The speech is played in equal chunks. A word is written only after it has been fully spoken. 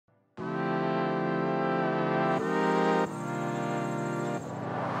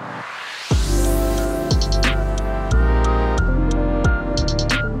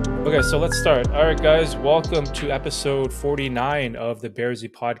Okay, so let's start. All right, guys, welcome to episode 49 of the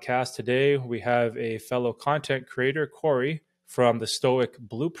Bearzi podcast. Today, we have a fellow content creator, Kory, from the Stoic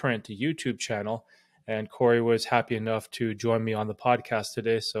Blueprint YouTube channel. And Kory was happy enough to join me on the podcast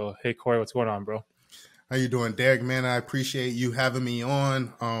today. So, hey, Kory, what's going on, bro? How you doing, Derek? Man, I appreciate you having me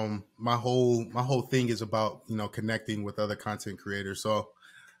on. My whole thing is about, connecting with other content creators. So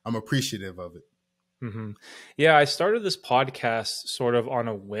I'm appreciative of it. Mm-hmm. Yeah, I started this podcast sort of on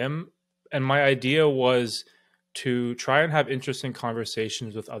a whim, and my idea was to try and have interesting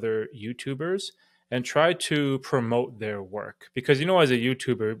conversations with other YouTubers and try to promote their work. Because, as a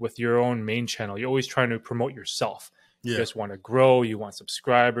YouTuber with your own main channel, you're always trying to promote yourself. You just want to grow, you want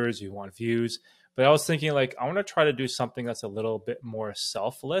subscribers, you want views. But I was thinking, I want to try to do something that's a little bit more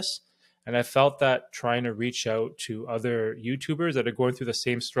selfless. And I felt that trying to reach out to other YouTubers that are going through the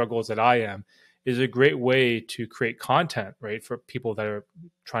same struggles that I am is a great way to create content, right? For people that are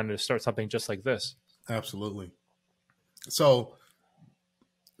trying to start something just like this. Absolutely. So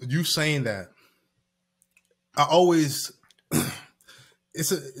you saying that, I always,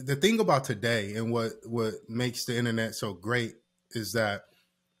 the thing about today and what makes the internet so great is that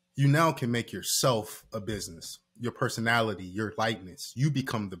you now can make yourself a business, your personality, your likeness, you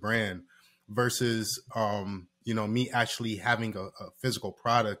become the brand versus, me actually having a physical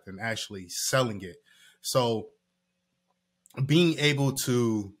product and actually selling it. So being able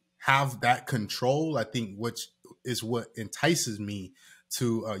to have that control, I think, which is what entices me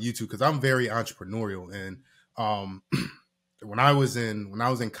to YouTube, because I'm very entrepreneurial. And when I was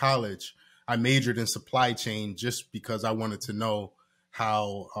in college, I majored in supply chain just because I wanted to know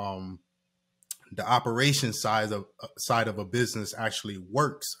how the operation side of a business actually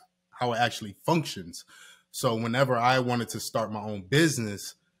works, how it actually functions. So whenever I wanted to start my own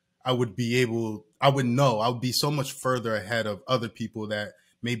business, I would be so much further ahead of other people that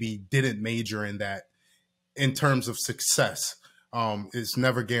maybe didn't major in that in terms of success. It's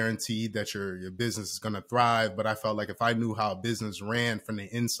never guaranteed that your business is going to thrive. But I felt like if I knew how a business ran from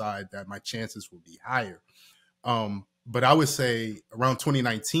the inside, that my chances would be higher. But I would say around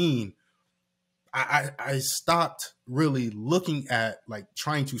 2019, I stopped really looking at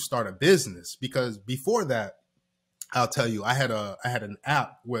trying to start a business, because before that, I'll tell you, I had an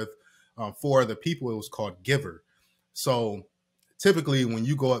app with 4 other people. It was called Giver. So typically when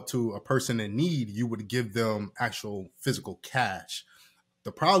you go up to a person in need, you would give them actual physical cash.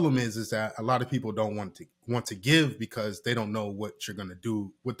 The problem is that a lot of people don't want to give because they don't know what they're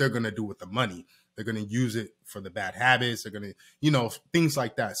going to do with the money. They're going to use it for the bad habits. They're going to, things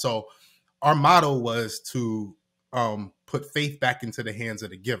like that. So our motto was to put faith back into the hands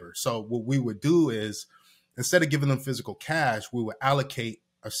of the giver. So what we would do is, instead of giving them physical cash, we would allocate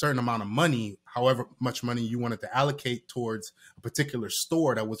a certain amount of money, however much money you wanted to allocate, towards a particular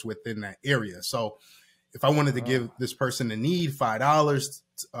store that was within that area. So if I wanted to give this person in need $5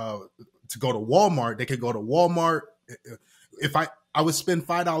 to go to Walmart, they could go to Walmart. If I would spend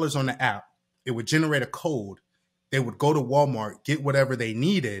 $5 on the app, it would generate a code. They would go to Walmart, get whatever they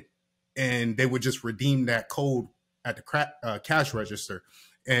needed, and they would just redeem that code at the cash register.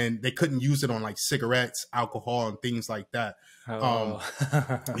 And they couldn't use it on cigarettes, alcohol, and things like that. Oh.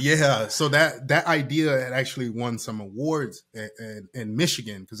 Yeah. So that idea had actually won some awards in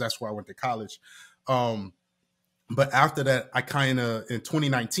Michigan, because that's where I went to college. But after that, in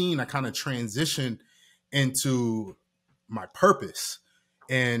 2019, I kind of transitioned into my purpose.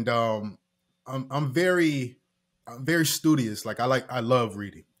 And I'm very studious. I love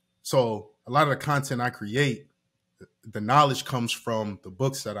reading. So a lot of the content I create, the knowledge comes from the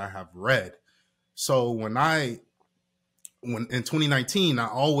books that I have read. So when in 2019,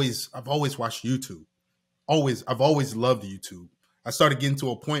 I've always watched YouTube. I've always loved YouTube. I started getting to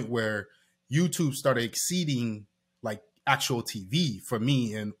a point where YouTube started exceeding actual TV for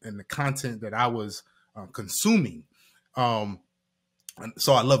me and the content that I was consuming. And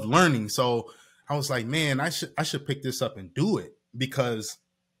so I love learning. So I was like, man, I should pick this up and do it, because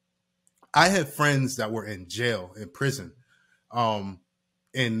I had friends that were in prison. And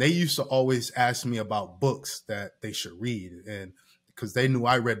they used to always ask me about books that they should read. And because they knew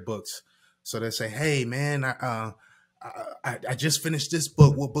I read books. So they say, hey man, I just finished this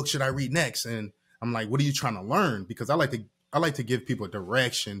book. What book should I read next? And I'm like, what are you trying to learn? Because I like to give people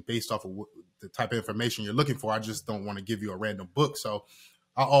direction based off of the type of information you're looking for. I just don't want to give you a random book. So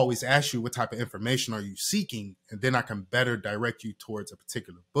I always ask you, what type of information are you seeking? And then I can better direct you towards a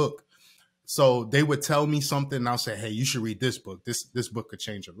particular book. So they would tell me something and I'll say, hey, you should read this book. This book could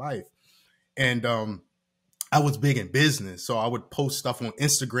change your life. And I was big in business. So I would post stuff on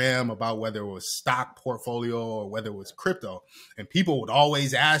Instagram about whether it was stock portfolio or whether it was crypto. And people would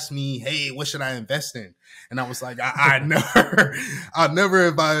always ask me, hey, what should I invest in? And I was like, I never, I never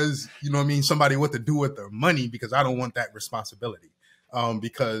advise, you know what I mean, somebody what to do with their money, because I don't want that responsibility.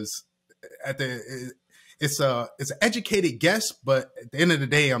 Because at the, it's an educated guess, but at the end of the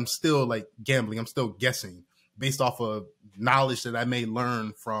day, I'm still like gambling. I'm still guessing based off of knowledge that I may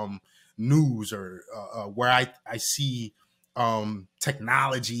learn from news or where I see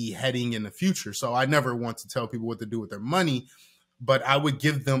technology heading in the future. So I never want to tell people what to do with their money, but I would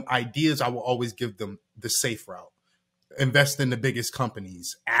give them ideas. I will always give them the safe route. Invest in the biggest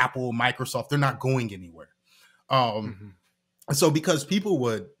companies, Apple, Microsoft. They're not going anywhere. So because people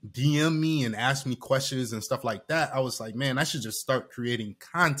would DM me and ask me questions and stuff like that, I was like, man, I should just start creating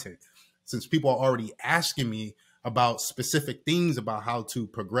content, since people are already asking me about specific things about how to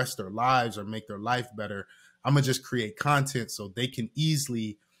progress their lives or make their life better. I'm gonna just create content so they can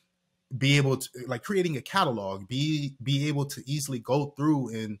easily be able to, like, creating a catalog, be able to easily go through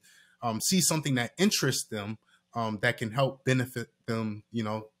and see something that interests them, that can help benefit them, you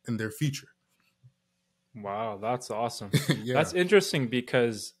know, in their future. Wow, that's awesome. Yeah. That's interesting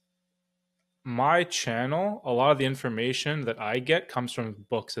because my channel, a lot of the information that I get comes from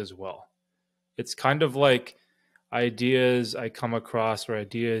books as well. It's kind of like ideas I come across, or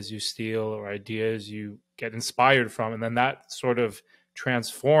ideas you steal, or ideas you get inspired from, and then that sort of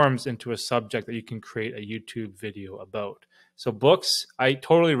transforms into a subject that you can create a YouTube video about. So books, I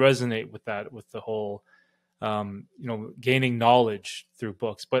totally resonate with that, with the whole you know, gaining knowledge through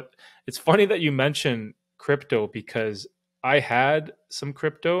books. But it's funny that you mentioned crypto, because I had some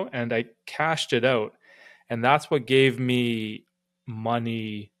crypto and I cashed it out, and that's what gave me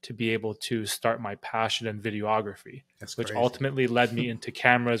money to be able to start my passion in videography. That's which crazy. ultimately led me into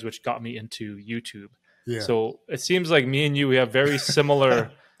cameras, which got me into YouTube. Yeah. So it seems like me and you, we have very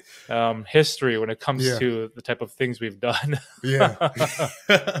similar history when it comes Yeah. to the type of things we've done. Yeah.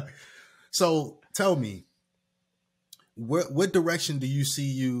 So tell me, what direction do you see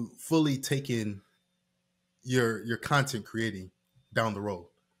you fully taking your content creating down the road?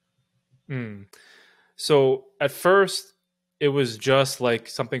 So at first, it was just like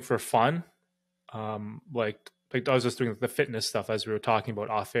something for fun. Like I was just doing the fitness stuff, as we were talking about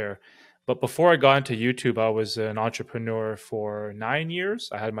off air. But before I got into YouTube, I was an entrepreneur for 9 years.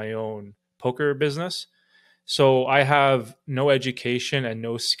 I had my own poker business. So I have no education and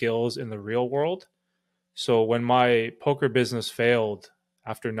no skills in the real world. So when my poker business failed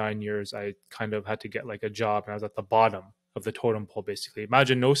after 9 years, I kind of had to get like a job, and I was at the bottom of the totem pole, basically.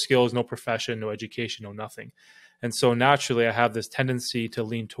 Imagine no skills, no profession, no education, no nothing. And so naturally, I have this tendency to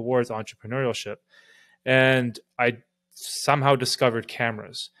lean towards entrepreneurship. And I somehow discovered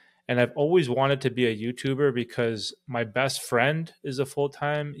cameras. And I've always wanted to be a YouTuber because my best friend is a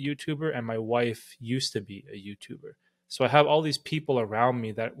full-time YouTuber and my wife used to be a YouTuber. So I have all these people around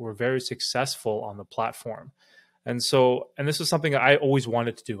me that were very successful on the platform. And so, and this is something I always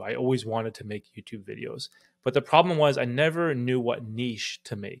wanted to do. I always wanted to make YouTube videos. But the problem was I never knew what niche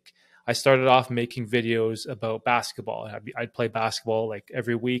to make. I started off making videos about basketball. I'd play basketball like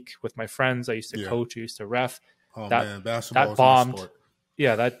every week with my friends. I used to coach, I used to ref. Oh that, man, basketball that is my bombed. sport.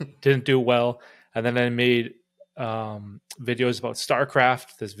 Yeah, that didn't do well. And then I made videos about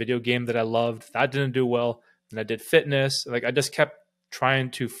StarCraft, this video game that I loved. That didn't do well. And I did fitness. Like I just kept trying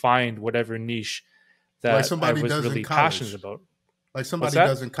to find whatever niche that Like somebody I was does in really college. passionate about. Like somebody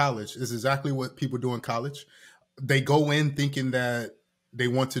does in college. Is exactly what people do in college. They go in thinking that they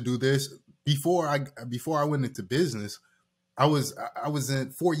want to do this. Before I went into business, I was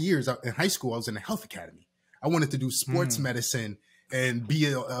in 4 years in high school. I was in a health academy. I wanted to do sports medicine and be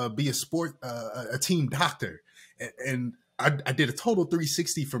a team doctor, and I did a total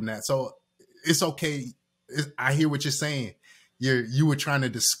 360 from that. So it's okay. I hear what you're saying. You were trying to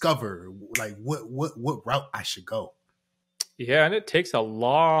discover like what route I should go. Yeah, and it takes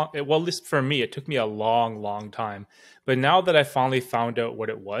well, at least for me, it took me a long time. But now that I finally found out what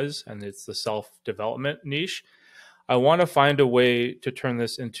it was, and it's the self-development niche, I want to find a way to turn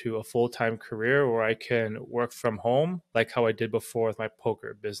this into a full-time career where I can work from home, like how I did before with my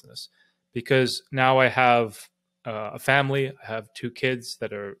poker business. Because now I have a family. I have 2 kids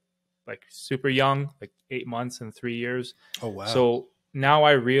that are like super young, like 8 months and 3 years. Oh, wow. So now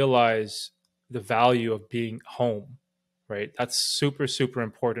I realize the value of being home. Right. That's super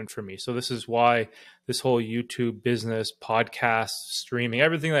important for me. So this is why this whole YouTube business, podcast, streaming,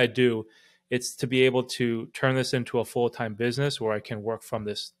 everything that I do, it's to be able to turn this into a full-time business where I can work from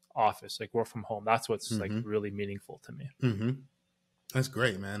this office, like work from home. That's what's like really meaningful to me. That's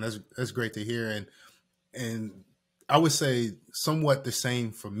great, man. That's great to hear. And and I would say somewhat the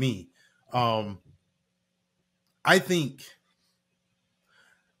same for me. I think,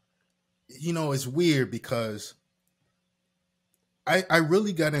 it's weird because I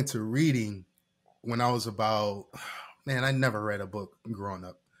really got into reading when I was about, man, I never read a book growing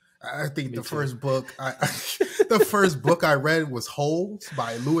up. I think Me the too. first book the first book I read was Holes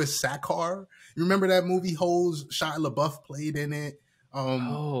by Louis Sackar. You remember that movie Holes? Shia LaBeouf played in it. Um,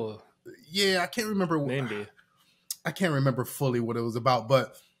 Oh, yeah, maybe. I can't remember fully what it was about,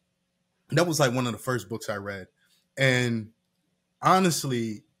 but that was like one of the first books I read. And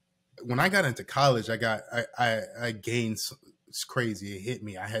honestly, when I got into college, I gained. It's crazy. It hit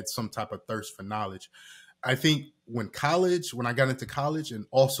me. I had some type of thirst for knowledge. I think when I got into college, and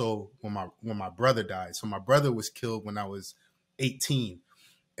also when my brother died. So my brother was killed when I was 18,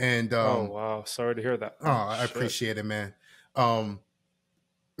 and Oh, wow. Sorry to hear that, oh, man. I Shit. appreciate it, man. Um,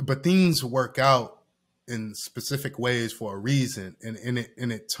 but things work out in specific ways for a reason, and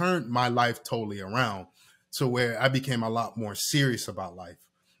it turned my life totally around to where I became a lot more serious about life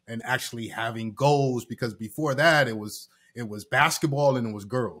and actually having goals. Because before that, it was basketball and it was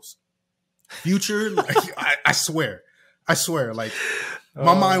girls. Future, like, I swear, like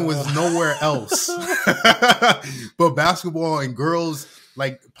my mind was nowhere else but basketball and girls.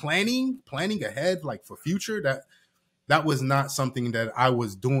 Like planning ahead, like for future, that was not something that I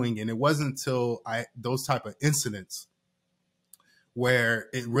was doing. And it wasn't until those type of incidents where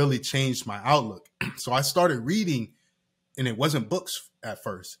it really changed my outlook. So I started reading, and it wasn't books at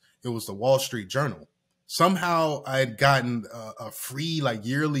first. It was the Wall Street Journal. Somehow I had gotten a free like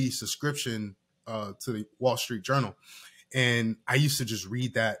yearly subscription to the Wall Street Journal, and I used to just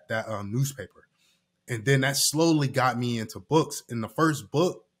read that newspaper. And then that slowly got me into books. In the first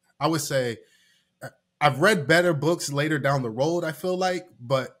book, I would say I've read better books later down the road, I feel like,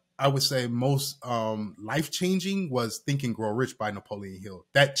 but I would say most life-changing was Think and Grow Rich by Napoleon Hill.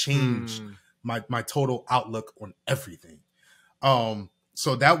 That changed Hmm. my total outlook on everything.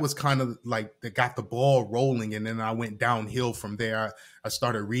 So that was kind of like that got the ball rolling, and then I went downhill from there. I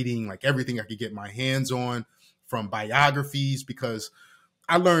started reading like everything I could get my hands on, from biographies, because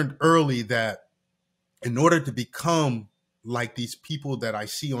I learned early that in order to become like these people that I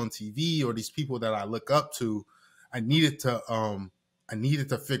see on TV or these people that I look up to, I needed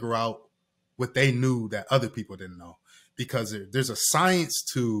to figure out what they knew that other people didn't know, because there's a science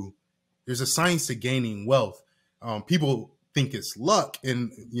to gaining wealth. People think it's luck,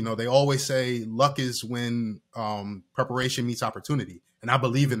 and they always say luck is when preparation meets opportunity, and I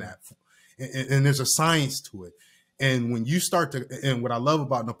believe in Hmm. that. And there's a science to it. And when you start to, and what I love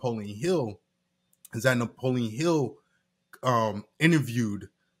about Napoleon Hill is that Napoleon Hill interviewed,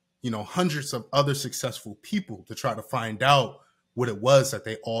 hundreds of other successful people to try to find out what it was that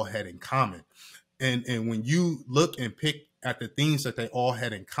they all had in common. And when you look and pick at the things that they all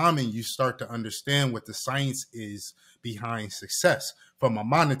had in common, you start to understand what the science is behind success from a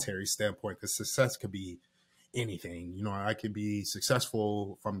monetary standpoint, because success could be anything. I could be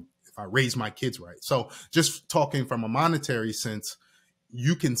successful if I raise my kids right. So just talking from a monetary sense,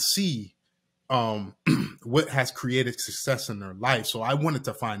 you can see what has created success in their life. So I wanted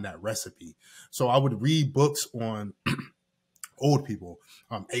to find that recipe. So I would read books on old people,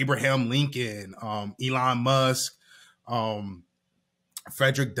 Abraham Lincoln, Elon Musk, um,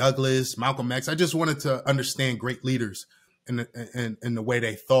 Frederick Douglass, Malcolm X. I just wanted to understand great leaders in the way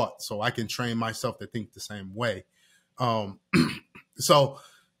they thought, so I can train myself to think the same way. Um, so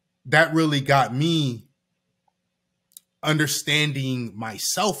that really got me understanding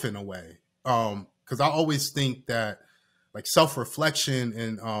myself in a way. Because I always think that like self-reflection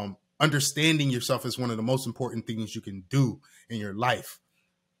and understanding yourself is one of the most important things you can do in your life,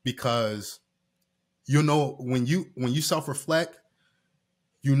 because when you self-reflect,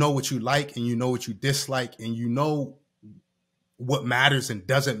 you know what you like and you know what you dislike, and you know what matters and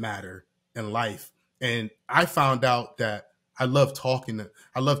doesn't matter in life. And I found out that I love talking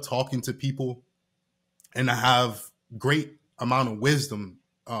to people, and I have great amount of wisdom.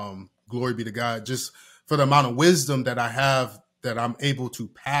 Glory be to God, just for the amount of wisdom that I have, that I'm able to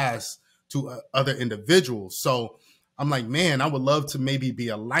pass to other individuals. So I'm like, man, I would love to maybe be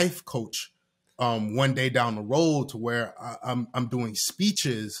a life coach one day down the road, to where I'm doing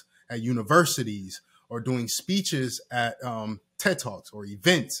speeches at universities, or doing speeches at TED Talks or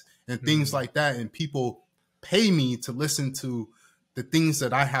events and things Hmm. like that. And people pay me to listen to the things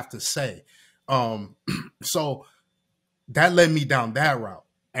that I have to say. So that led me down that route.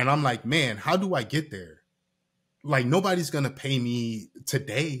 And I'm like, man, how do I get there? Like, nobody's going to pay me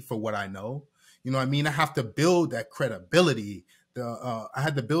today for what I know. You know what I mean? I have to build that credibility, I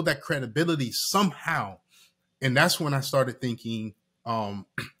had to build that credibility somehow. And that's when I started thinking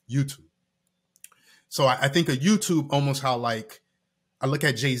YouTube. So I think of YouTube almost how like I look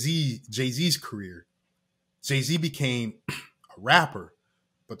at Jay-Z's career. Jay-Z became a rapper,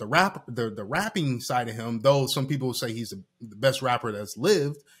 but the rapping side of him, though some people say he's the best rapper that's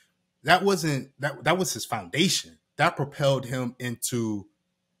lived, that was his foundation. That propelled him into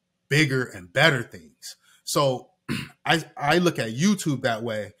bigger and better things. So I look at YouTube that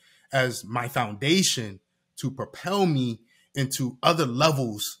way as my foundation to propel me into other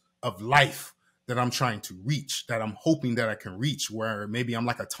levels of life that I'm trying to reach, that I'm hoping that I can reach, where maybe I'm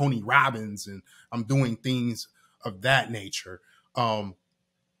like a Tony Robbins and I'm doing things of that nature. And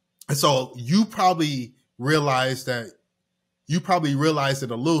so you probably realized it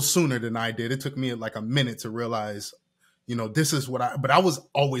a little sooner than I did. It took me like a minute to realize, this is but I was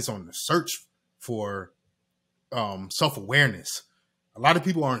always on the search for self-awareness. A lot of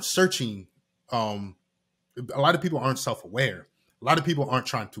people aren't searching. A lot of people aren't self-aware. A lot of people aren't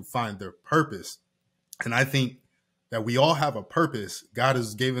trying to find their purpose. And I think that we all have a purpose. God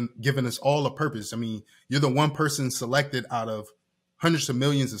has given us all a purpose. I mean, you're the one person selected out of hundreds of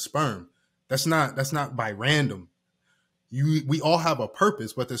millions of sperm. That's not by random. We all have a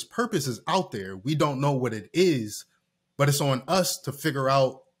purpose, but this purpose is out there. We don't know what it is, but it's on us to figure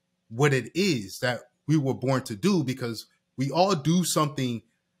out what it is that we were born to do, because we all do something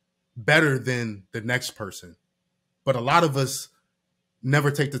better than the next person. But a lot of us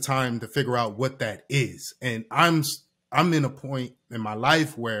never take the time to figure out what that is. And I'm in a point in my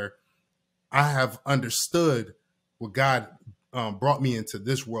life where I have understood what God brought me into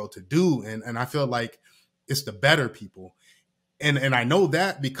this world to do. And I feel like it's the better people. And I know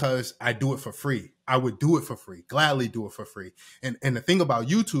that because I do it for free. I would do it for free, gladly do it for free. And the thing about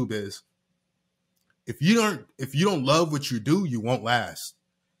YouTube is, if you don't love what you do, you won't last.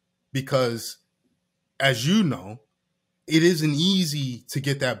 Because as you know, it isn't easy to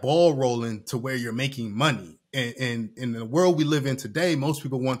get that ball rolling to where you're making money. And in the world we live in today, most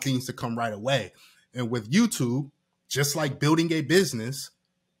people want things to come right away. And with YouTube, just like building a business,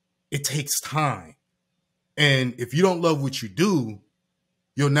 it takes time. And if you don't love what you do,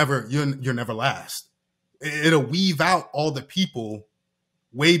 you'll never last. It'll weave out all the people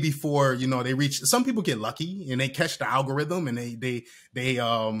way before, they reach. Some people get lucky and they catch the algorithm and they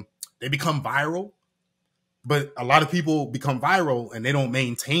become viral. But a lot of people become viral and they don't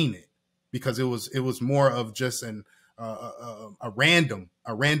maintain it, because it was more of just a random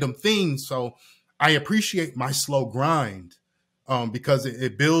thing. So I appreciate my slow grind because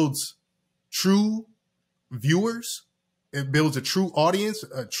it builds true viewers. It builds a true audience,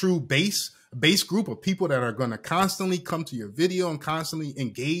 a true base group of people that are going to constantly come to your video and constantly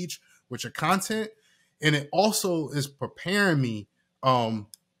engage with your content. And it also is preparing me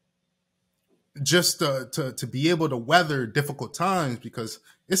just to be able to weather difficult times, because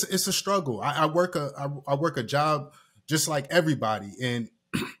it's a struggle. I work a job just like everybody, and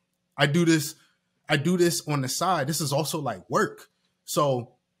I do this on the side. This is also like work.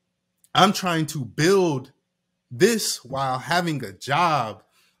 So I'm trying to build this while having a job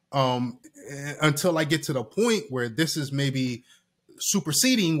until I get to the point where this is maybe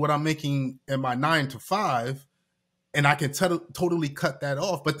superseding what I'm making in my 9 to 5. And I can totally cut that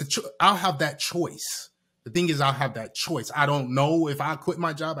off. But I'll have that choice. The thing is, I'll have that choice. I don't know if I quit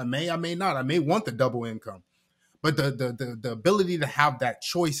my job. I may not. I may want the double income. But the ability to have that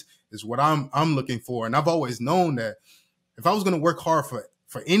choice is what I'm looking for. And I've always known that if I was going to work hard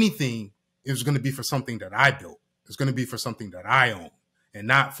for anything, it was going to be for something that I built. It's going to be for something that I own, and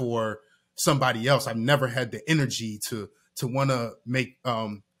not for somebody else. I've never had the energy to want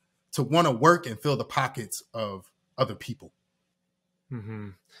to work and fill the pockets of other people. Mm-hmm.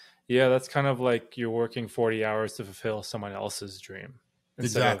 Yeah, that's kind of like you're working 40 hours to fulfill someone else's dream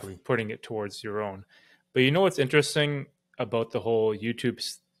instead of putting it towards your own. But what's interesting about the whole YouTube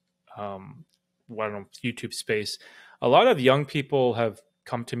space? A lot of young people have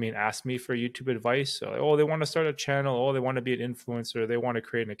come to me and asked me for YouTube advice. So, they want to start a channel. They want to be an influencer. They want to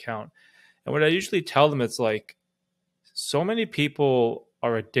create an account. And what I usually tell them, it's like, so many people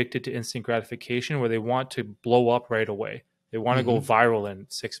are addicted to instant gratification where they want to blow up right away. They want to go viral in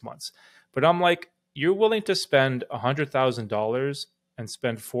 6 months. But I'm like, you're willing to spend $100,000 and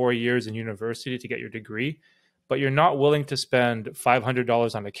spend 4 years in university to get your degree, but you're not willing to spend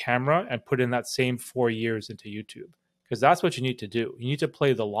 $500 on a camera and put in that same 4 years into YouTube, because that's what you need to do. You need to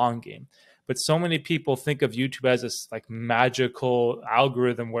play the long game. But so many people think of YouTube as this like magical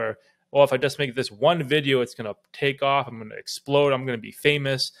algorithm where, if I just make this one video, it's going to take off. I'm going to explode. I'm going to be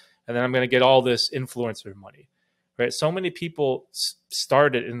famous. And then I'm going to get all this influencer money. right? So many people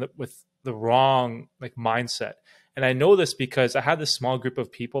started with the wrong like mindset. And I know this because I had this small group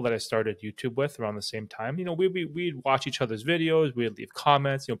of people that I started YouTube with around the same time. You know, we'd watch each other's videos, we'd leave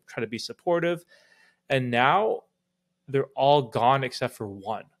comments, you know, try to be supportive. And now they're all gone except for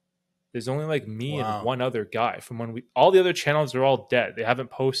one. There's only like me and Wow. one other guy from when all the other channels are all dead. They haven't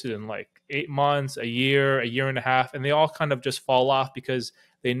posted in like 8 months, a year and a half. And they all kind of just fall off because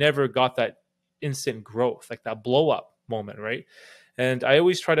they never got that instant growth, like that blow up moment. Right. And I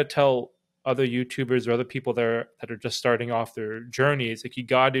always try to tell other YouTubers or other people that are just starting off their journeys, like you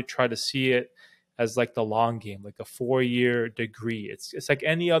got to try to see it as like the long game, like a 4-year degree. It's like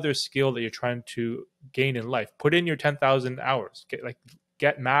any other skill that you're trying to gain in life. Put in your 10,000 hours,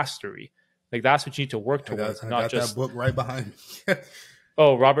 get mastery. Like that's what you need to work towards, I not got just that book right behind me.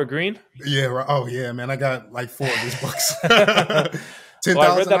 oh, Robert Greene. Yeah. Oh yeah, man. I got like 4 of his books. Well, I read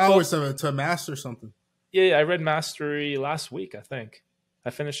 10,000 that hours book. to master something. Yeah, I read Mastery last week, I think. I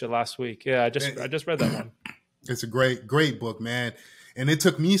finished it last week. Yeah, I just read that one. It's a great book, man. And it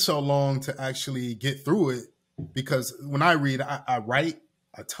took me so long to actually get through it because when I read, I write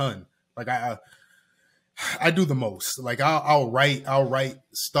a ton. Like I do the most. Like I'll write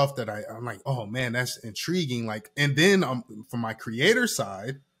stuff that I'm like, oh man, that's intriguing. Like, and then from my creator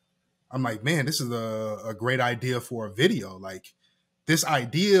side, I'm like, man, this is a great idea for a video. Like this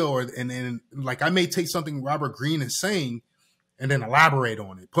idea, and then like I may take something Robert Greene is saying and then elaborate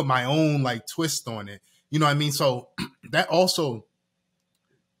on it, put my own like twist on it. You know what I mean? So that's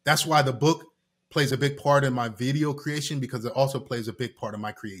why the book plays a big part in my video creation, because it also plays a big part of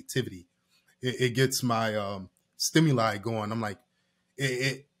my creativity. It gets my stimuli going. I'm like,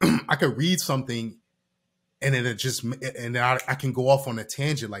 I could read something and then I can go off on a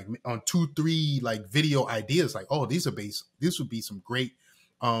tangent, like on 2-3 like video ideas. Like, oh, this would be some great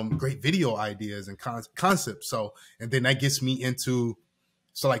video ideas and concepts. So, and then that gets me into,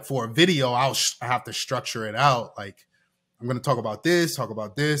 so like for a video, I have to structure it out. Like I'm going to talk about this, and talk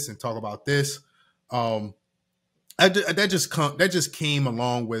about this. That just came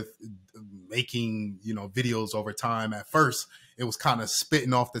along with making, you know, videos over time. At first, it was kind of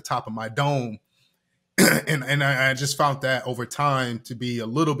spitting off the top of my dome. and I just found that over time to be a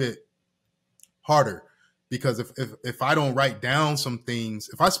little bit harder, because if I don't write down some things,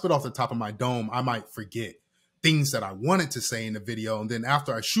 if I spit off the top of my dome, I might forget things that I wanted to say in the video. And then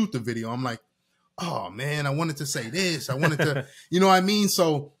after I shoot the video, I'm like, oh man, I wanted to say this. I wanted to, you know what I mean?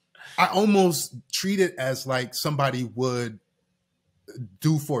 So I almost treat it as like somebody would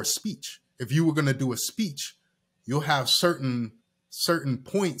do for a speech. If you were going to do a speech, you'll have certain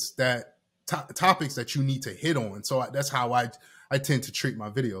points that topics that you need to hit on. So that's how I tend to treat my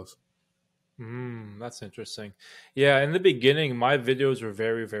videos. That's interesting. Yeah, in the beginning, my videos were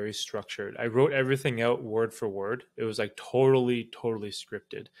very, very structured. I wrote everything out word for word. It was like totally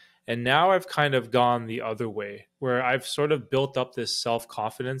scripted. And now I've kind of gone the other way, where I've sort of built up this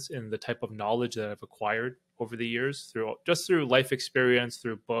self-confidence in the type of knowledge that I've acquired over the years through life experience,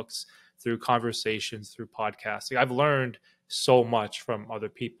 through books, through conversations, through podcasting. I've learned so much from other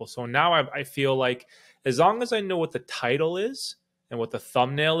people. So now I feel like as long as I know what the title is and what the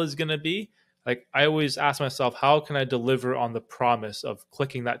thumbnail is going to be, like I always ask myself, how can I deliver on the promise of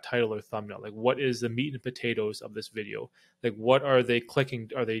clicking that title or thumbnail? Like, what is the meat and potatoes of this video? Like, what are they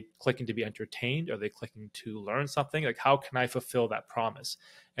clicking? Are they clicking to be entertained? Are they clicking to learn something? Like, how can I fulfill that promise?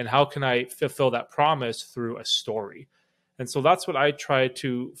 And how can I fulfill that promise through a story? And so that's what I try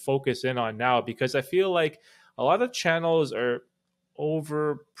to focus in on now, because I feel like a lot of channels are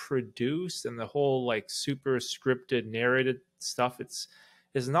overproduced, and the whole like super scripted narrated stuff,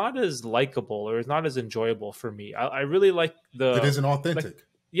 is not as likable or is not as enjoyable for me. I really like it isn't authentic. Like,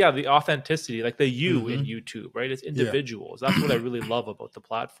 yeah, the authenticity, like the you in YouTube, right? It's individuals. Yeah. That's what I really love about the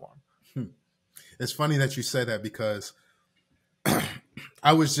platform. It's funny that you said that, because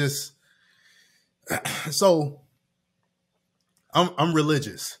I was just so I'm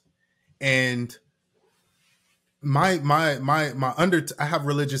religious, and I have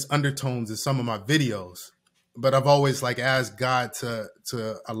religious undertones in some of my videos, but I've always like asked God to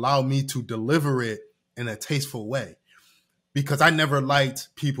allow me to deliver it in a tasteful way, because I never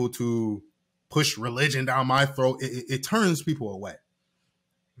liked people to push religion down my throat. It turns people away.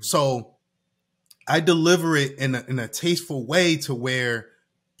 So I deliver it in a tasteful way to where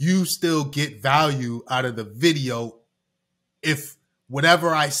you still get value out of the video. If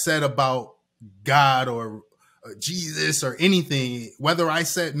whatever I said about God or Jesus or anything, whether I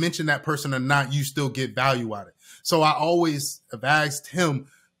mention that person or not, you still get value out of it. So I always have asked him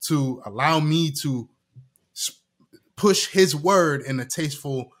to allow me to push his word in a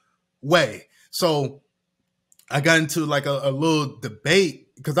tasteful way. So I got into like a little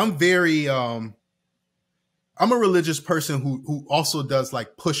debate because I'm very I'm a religious person who also does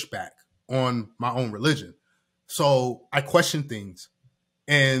like pushback on my own religion. So I question things.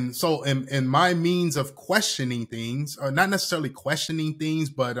 And so in my means of questioning things, or not necessarily questioning things,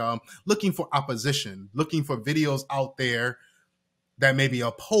 but looking for opposition, looking for videos out there that maybe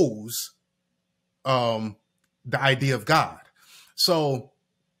oppose the idea of God. So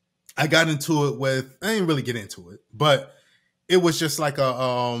I got into it with, I didn't really get into it, but it was just like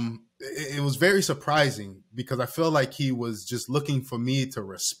it was very surprising because I feel like he was just looking for me to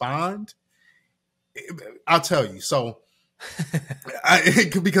respond. I'll tell you. So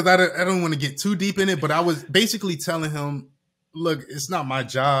because I don't want to get too deep in it, but I was basically telling him, look, it's not my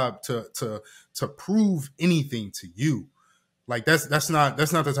job to prove anything to you. Like that's not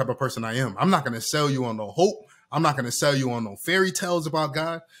the type of person I am. I'm not going to sell you on no hope. I'm not going to sell you on no fairy tales about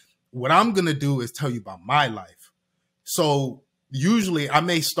God. What I'm going to do is tell you about my life. So usually I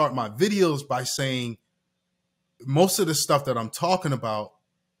may start my videos by saying most of the stuff that I'm talking about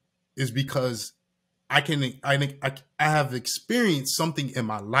is because I have experienced something in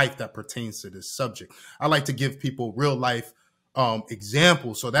my life that pertains to this subject. I like to give people real life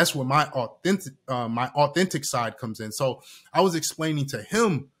examples. So that's where my authentic side comes in. So I was explaining to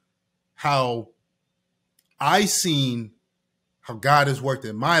him how I seen how God has worked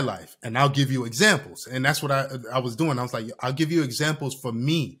in my life, and I'll give you examples. And that's what I was doing. I was like, I'll give you examples for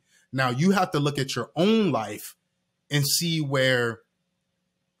me. Now you have to look at your own life and see where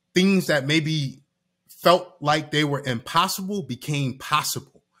things that maybe felt like they were impossible became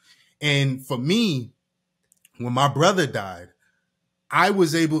possible. And for me, when my brother died,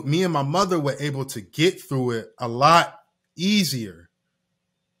 me and my mother were able to get through it a lot easier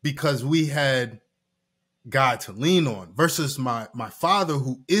because we had God to lean on versus my father,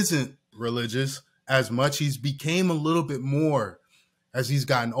 who isn't religious as much. He's became a little bit more as he's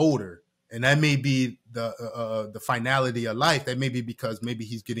gotten older. And that may be the finality of life. That may be because maybe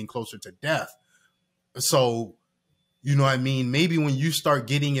he's getting closer to death. So, you know what I mean? Maybe when you start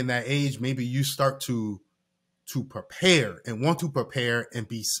getting in that age, maybe you start to prepare and want to prepare and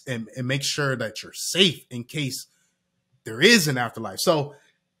make sure that you're safe in case there is an afterlife. So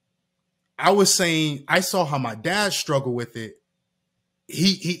I was saying, I saw how my dad struggled with it.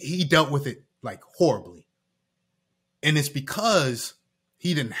 He dealt with it like horribly. And it's because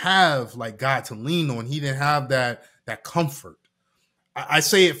he didn't have like God to lean on. He didn't have that comfort. I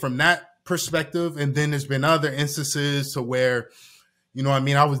say it from that perspective. And then there's been other instances to where, you know what I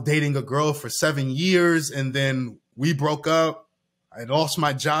mean, I was dating a girl for 7 years and then we broke up. I lost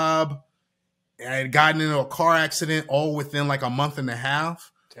my job. I had gotten into a car accident all within like a month and a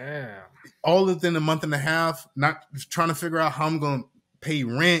half. Damn. All within a month and a half, not trying to figure out how I'm going to pay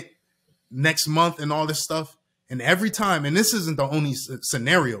rent next month and all this stuff. And every time, and this isn't the only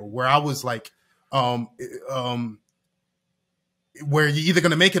scenario where I was like, where you're either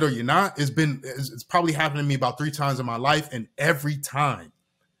going to make it or you're not, it's probably happened to me about 3 times in my life. And every time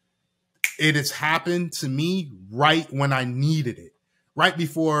it has happened to me right when I needed it, right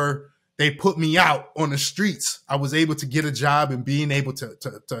before they put me out on the streets. I was able to get a job and being able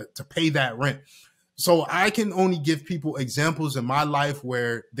to pay that rent. So I can only give people examples in my life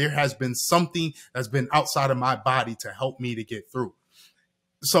where there has been something that's been outside of my body to help me to get through.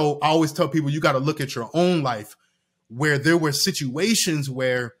 So I always tell people, you got to look at your own life where there were situations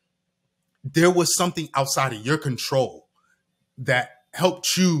where there was something outside of your control that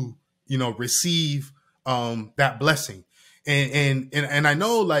helped you, receive that blessing. And I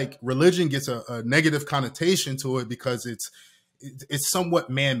know like religion gets a negative connotation to it because it's somewhat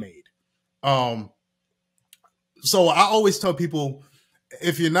man-made. So I always tell people,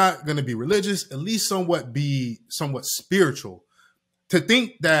 if you're not going to be religious, at least be somewhat spiritual. To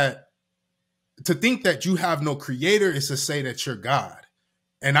think that you have no creator is to say that you're God.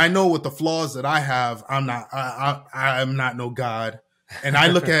 And I know with the flaws that I have, I'm not no God. And I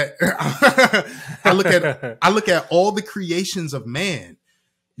look at I look at all the creations of man.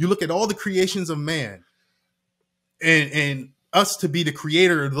 You look at all the creations of man, and us to be the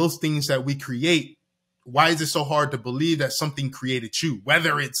creator of those things that we create. Why is it so hard to believe that something created you?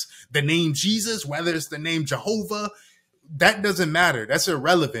 Whether it's the name Jesus, whether it's the name Jehovah, that doesn't matter. That's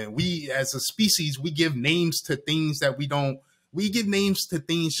irrelevant. We as a species, we give names to things that we give names to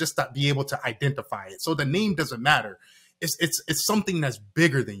things just to be able to identify it. So the name doesn't matter. It's something that's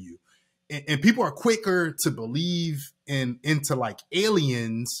bigger than you. And people are quicker to believe into like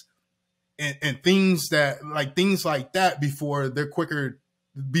aliens and things like that before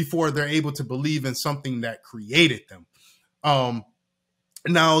they're able to believe in something that created them.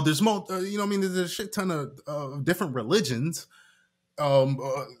 Now there's more, I mean, there's a shit ton of different religions.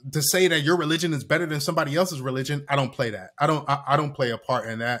 To say that your religion is better than somebody else's religion, I don't play that. I don't play a part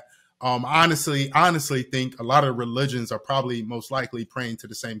in that. Honestly think a lot of religions are probably most likely praying to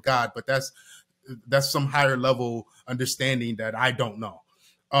the same God, but that's some higher level understanding that I don't know.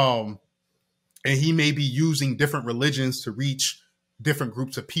 And he may be using different religions to reach different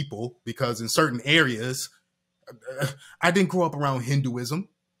groups of people, because in certain areas, I didn't grow up around Hinduism.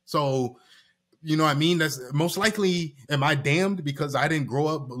 So, you know what I mean? That's most likely, am I damned because I didn't grow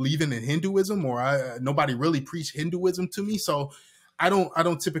up believing in Hinduism, or nobody really preached Hinduism to me. So I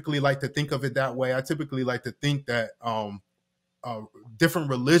don't typically like to think of it that way. I typically like to think that different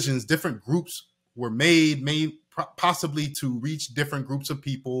religions, different groups were made possibly to reach different groups of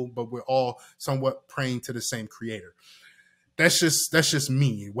people, but we're all somewhat praying to the same creator. That's just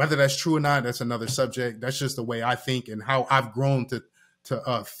me. Whether that's true or not, that's another subject. That's just the way I think and how I've grown to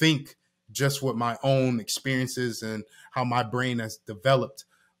think, just with my own experiences and how my brain has developed.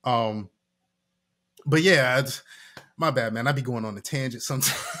 But yeah, my bad, man. I be going on a tangent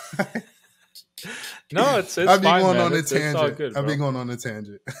sometimes. No, it's I be fine, going man. on a It's tangent. all good, I bro. be going on a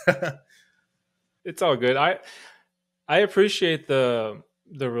tangent. It's all good. I appreciate the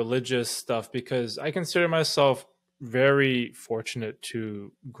religious stuff because I consider myself very fortunate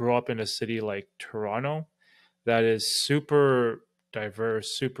to grow up in a city like Toronto that is super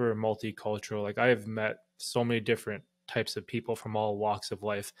diverse, super multicultural. Like I have met so many different types of people from all walks of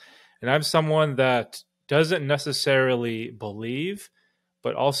life. And I'm someone that doesn't necessarily believe,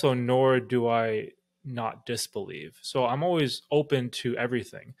 but also nor do I not disbelieve. So I'm always open to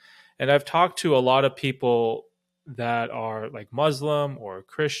everything. And I've talked to a lot of people that are like Muslim or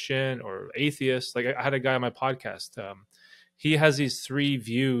Christian or atheist. Like I had a guy on my podcast. He has these three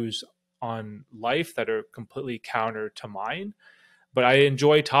views on life that are completely counter to mine. But I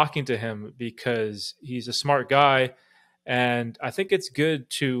enjoy talking to him because he's a smart guy. And I think it's good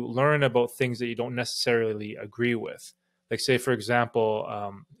to learn about things that you don't necessarily agree with. Like, say, for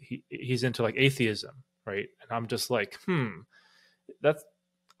example, he's into like atheism, right? And I'm just like, that's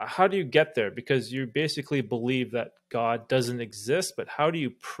how do you get there? Because you basically believe that God doesn't exist, but how do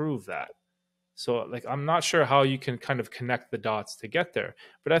you prove that? So, like, I'm not sure how you can kind of connect the dots to get there.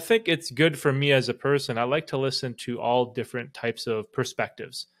 But I think it's good for me as a person. I like to listen to all different types of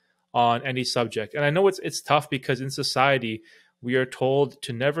perspectives on any subject. And I know it's tough because in society, we are told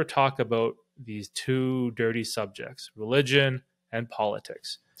to never talk about these two dirty subjects, religion and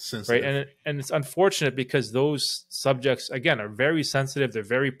politics. Right. Sensitive. And it's unfortunate because those subjects, again, are very sensitive. They're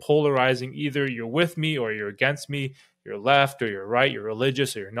very polarizing. Either you're with me or you're against me, you're left or you're right, you're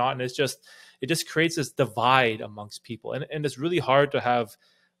religious or you're not. And it just creates this divide amongst people. And it's really hard to have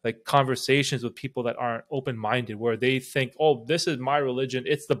like conversations with people that aren't open-minded, where they think, oh, this is my religion,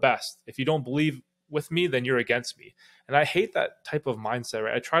 it's the best. If you don't believe with me, then you're against me. And I hate that type of mindset,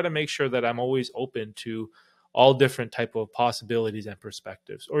 right? I try to make sure that I'm always open to all different type of possibilities and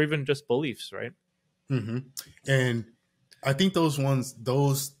perspectives, or even just beliefs, right? Mm-hmm. And I think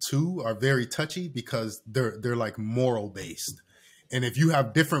those two are very touchy because they're like moral based. And if you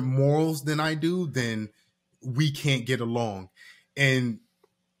have different morals than I do, then we can't get along. And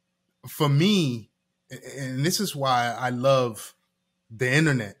for me, and this is why I love the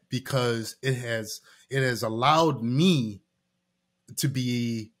internet, because it has allowed me to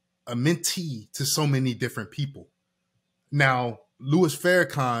be a mentee to so many different people. Now, Louis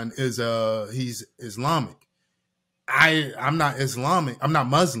Farrakhan he's Islamic. I'm not Islamic. I'm not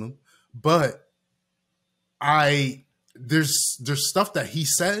Muslim, but there's stuff that he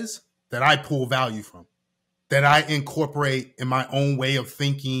says that I pull value from, that I incorporate in my own way of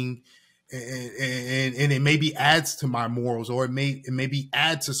thinking, and it maybe adds to my morals, or it maybe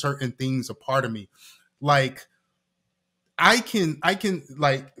add to certain things a part of me. Like I can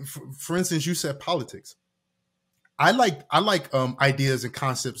like, for instance, you said politics. I like ideas and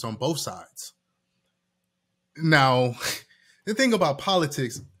concepts on both sides. Now, the thing about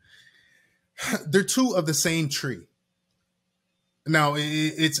politics, they're two of the same tree. Now,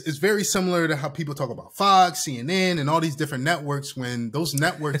 it's very similar to how people talk about Fox, CNN, and all these different networks, when those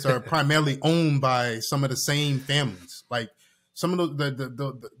networks are primarily owned by some of the same families. Like some of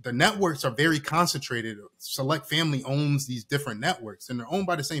the networks are very concentrated. Select family owns these different networks, and they're owned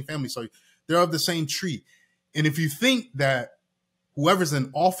by the same family, so they're of the same tree. And if you think that whoever's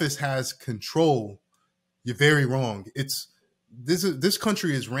in office has control, you're very wrong. This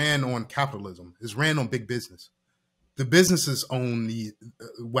country is ran on capitalism. It's ran on big business. The businesses own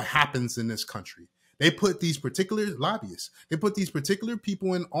what happens in this country. They put these particular lobbyists, they put these particular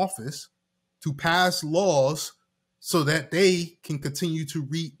people in office to pass laws so that they can continue to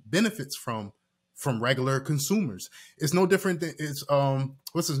reap benefits from regular consumers. It's no different than it's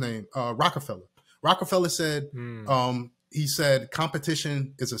what's his name? Rockefeller. Rockefeller said Mm. he said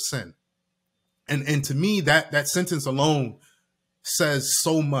competition is a sin. And to me that sentence alone says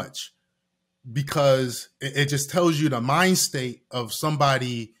so much, because it just tells you the mind state of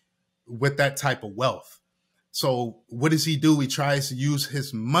somebody with that type of wealth. So what does he do? He tries to use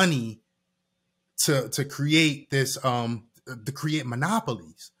his money to create this to create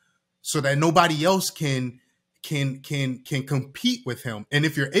monopolies so that nobody else can compete with him. And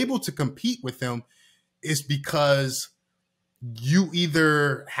if you're able to compete with him, it's because you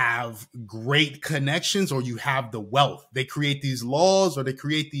either have great connections or you have the wealth. They create these laws or they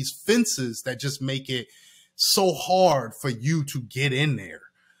create these fences that just make it so hard for you to get in there.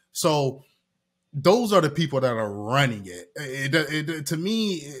 So those are the people that are running it. To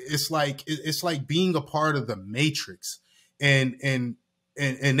me, it's like being a part of the matrix, and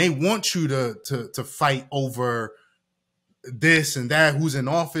they want you to fight over this and that, who's in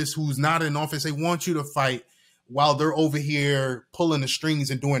office, who's not in office. They want you to fight while they're over here pulling the strings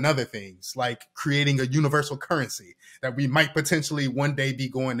and doing other things, like creating a universal currency that we might potentially one day be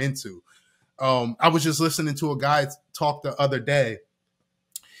going into. I was just listening to a guy talk the other day.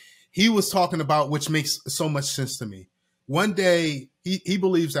 He was talking about, which makes so much sense to me. One day, he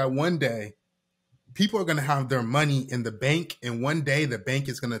believes that one day people are going to have their money in the bank, and one day the bank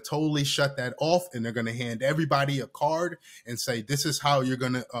is going to totally shut that off, and they're going to hand everybody a card and say, this is how you're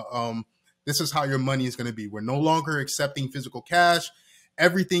going to, this is how your money is going to be. We're no longer accepting physical cash.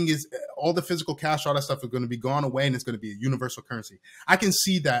 Everything is, all the physical cash, all that stuff is going to be gone away, and it's going to be a universal currency. I can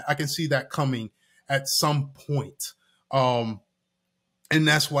see that. I can see that coming at some point. And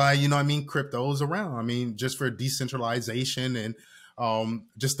that's why, you know, I mean, crypto is around. I mean, just for decentralization and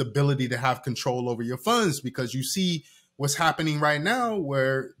just the ability to have control over your funds, because you see what's happening right now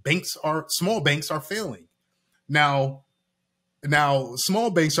where small banks are failing. Now small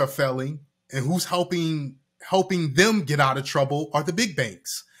banks are failing, and who's helping them get out of trouble are the big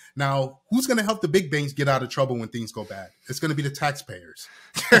banks. Now, who's going to help the big banks get out of trouble when things go bad? It's going to be the taxpayers.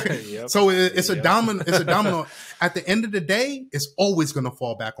 Yep. So it's a domino. It's a domino. At the end of the day, it's always going to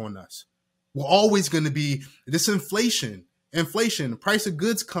fall back on us. We're always going to be this inflation, the price of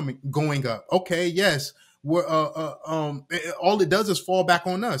goods going up. Okay, yes, we're all it does is fall back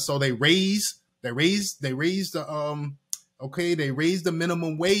on us. So they raise the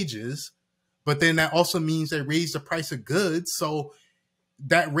minimum wages, but then that also means they raise the price of goods. So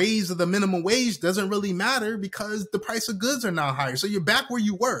that raise of the minimum wage doesn't really matter because the price of goods are now higher. So you're back where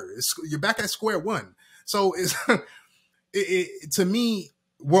you were. You're back at square one. So to me,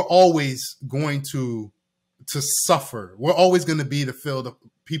 we're always going to suffer. We're always going to be the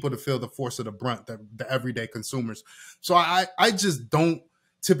people to feel the force of the brunt, the everyday consumers. So I just don't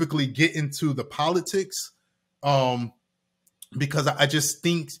typically get into the politics because I just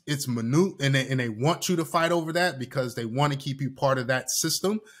think it's minute, and they want you to fight over that because they want to keep you part of that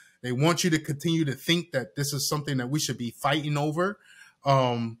system. They want you to continue to think that this is something that we should be fighting over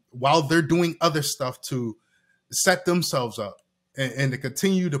while they're doing other stuff to set themselves up and to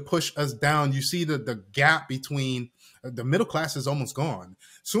continue to push us down. You see the gap between the middle class is almost gone.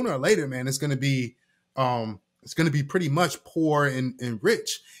 Sooner or later, man, it's going to be pretty much poor and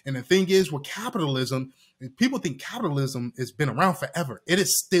rich. And the thing is, with capitalism, people think capitalism has been around forever. It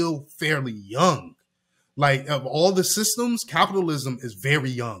is still fairly young. Like, of all the systems, capitalism is very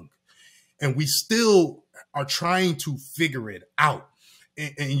young. And we still are trying to figure it out.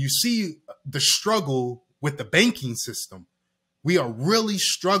 And you see the struggle with the banking system. We are really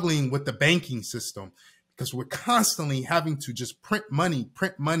struggling with the banking system because we're constantly having to just print money.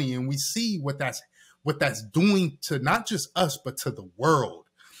 And we see what that's doing to not just us, but to the world.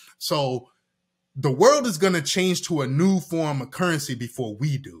 So the world is going to change to a new form of currency before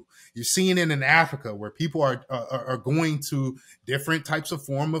we do. You're seeing it in Africa where people are going to different types of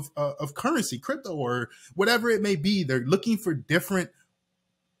form of currency, crypto or whatever it may be. They're looking for different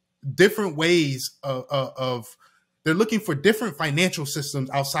ways they're looking for different financial systems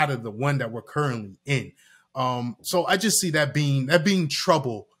outside of the one that we're currently in. So I just see that being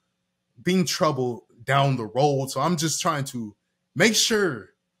trouble down the road. So I'm just trying to make sure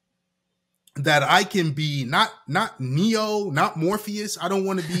that I can be not Neo, not Morpheus. I don't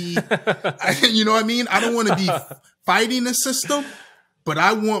want to be, you know what I mean? I don't want to be fighting the system, but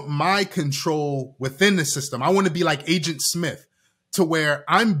I want my control within the system. I want to be like Agent Smith, to where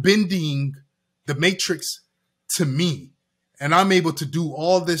I'm bending the matrix to me, and I'm able to do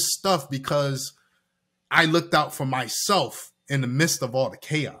all this stuff because I looked out for myself in the midst of all the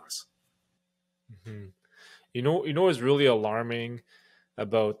chaos. Mm-hmm. what's really alarming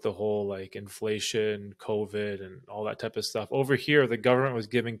about the whole like inflation, COVID, and all that type of stuff. Over here, the government was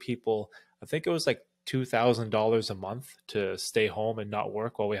giving people, I think it was like $2,000 a month to stay home and not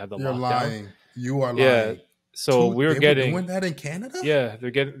work while we had the You're lockdown. lying. You are Yeah. lying. So we were They were getting, doing that in Canada? yeah,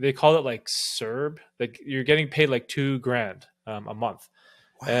 they call it like CERB. Like you're getting paid like 2 grand a month.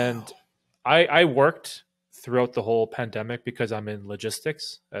 Wow. And I worked throughout the whole pandemic because I'm in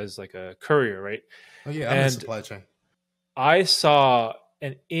logistics as like a courier, right? Oh yeah, I'm in And supply chain. I saw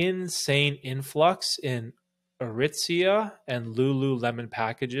an insane influx in Aritzia and Lululemon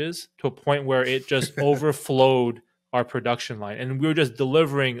packages to a point where it just overflowed our production line. And we were just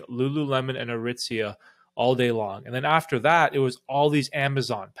delivering Lululemon and Aritzia all day long. And then after that, it was all these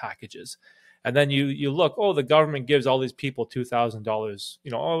Amazon packages. And then you look, oh, the government gives all these people $2,000.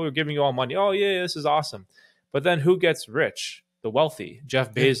 Oh, we're giving you all money. Oh, yeah, this is awesome. But then who gets rich? The wealthy. Jeff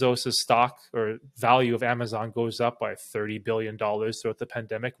Yeah. Bezos' stock or value of Amazon goes up by $30 billion throughout the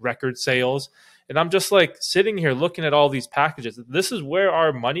pandemic, record sales. And I'm just like sitting here looking at all these packages. This is where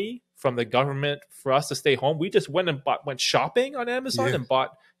our money from the government for us to stay home. We just went shopping on Amazon and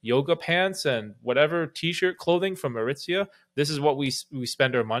bought yoga pants and whatever t-shirt clothing from Aritzia. This is what we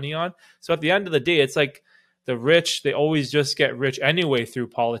spend our money on. So at the end of the day, it's like the rich, they always just get rich anyway through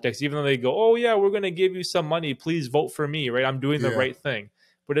politics, even though they go, oh yeah, we're going to give you some money, please vote for me, right? I'm doing the right thing.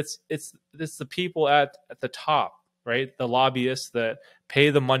 But it's the people at the top, right? The lobbyists that pay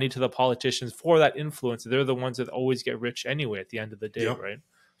the money to the politicians for that influence. They're the ones that always get rich anyway at the end of the day, right?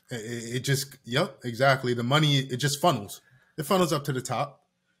 It just, exactly. The money, it just funnels. It funnels up to the top.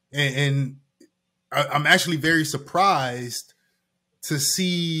 And I'm actually very surprised to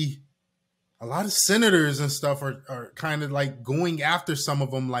see a lot of senators and stuff are kind of like going after some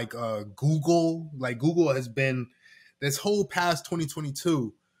of them, like Google. Like Google has been, this whole past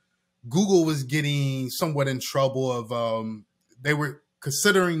 2022, Google was getting somewhat in trouble of, they were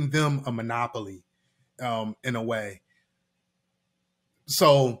considering them a monopoly in a way.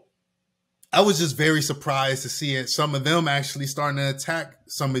 So I was just very surprised to see it. Some of them actually starting to attack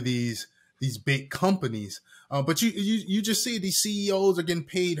some of these big companies. But you just see these CEOs are getting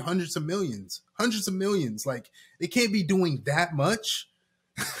paid hundreds of millions. Like they can't be doing that much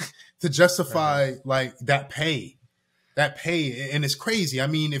to justify like that pay. And it's crazy. I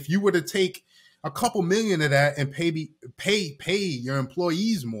mean, if you were to take a couple million of that and pay your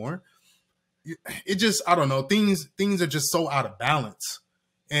employees more, it just, I don't know, things are just so out of balance.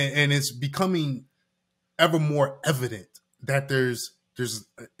 And it's becoming ever more evident that there's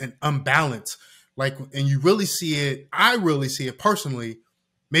an imbalance. Like, and you really see it. I really see it personally,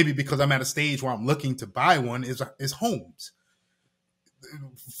 maybe because I'm at a stage where I'm looking to buy one, is homes.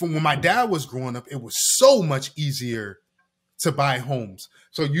 From when my dad was growing up, it was so much easier to buy homes.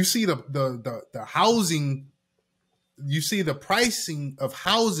 So you see the housing, you see the pricing of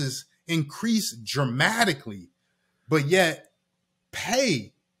houses increase dramatically, but yet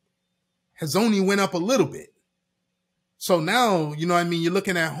pay has only went up a little bit. So now, you know what I mean, you're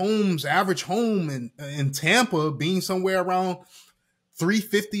looking at homes, average home in Tampa being somewhere around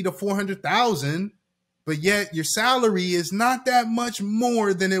 $350,000 to $400,000, but yet your salary is not that much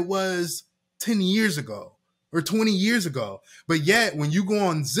more than it was 10 years ago or 20 years ago. But yet when you go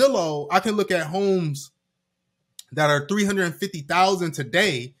on Zillow, I can look at homes that are $350,000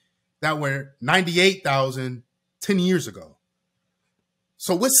 today that were $98,000 10 years ago.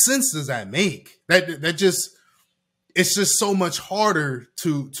 So what sense does that make? That just, it's just so much harder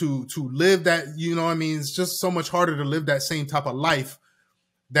to live that, you know what I mean? It's just so much harder to live that same type of life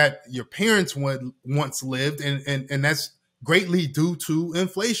that your parents once lived. And that's greatly due to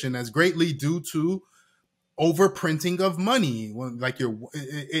inflation. That's greatly due to overprinting of money. Like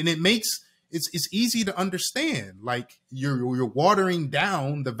and it makes, it's easy to understand. Like you're watering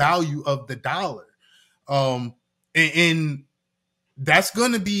down the value of the dollar. And that's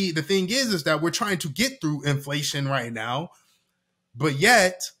going to be, the thing is that we're trying to get through inflation right now, but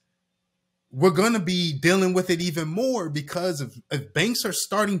yet we're going to be dealing with it even more because if banks are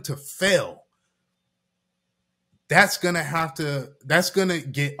starting to fail, that's going to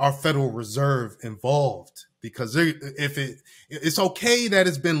get our Federal Reserve involved, because it's okay that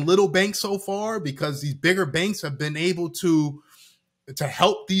it's been little banks so far, because these bigger banks have been able to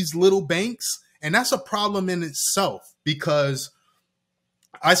help these little banks. And that's a problem in itself, because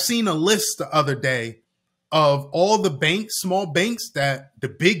I seen a list the other day of all the banks, small banks that the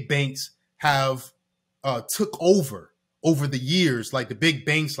big banks have took over the years. Like the big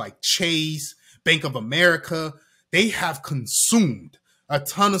banks like Chase, Bank of America, they have consumed a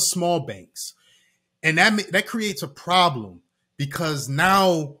ton of small banks. And that creates a problem, because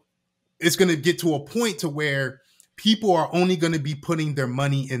now it's going to get to a point to where people are only going to be putting their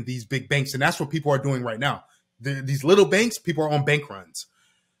money in these big banks. And that's what people are doing right now. These little banks, people are on bank runs.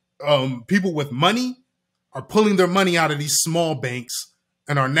 People with money are pulling their money out of these small banks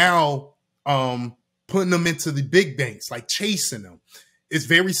and are now putting them into the big banks, like chasing them. It's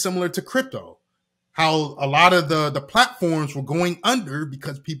very similar to crypto, how a lot of the platforms were going under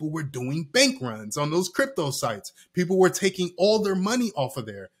because people were doing bank runs on those crypto sites. People were taking all their money off of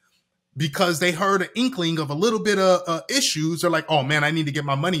there because they heard an inkling of a little bit of issues. They're like, oh man, I need to get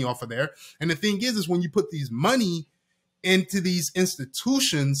my money off of there. And the thing is when you put these money into these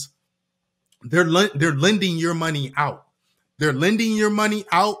institutions, they're lending your money out. They're lending your money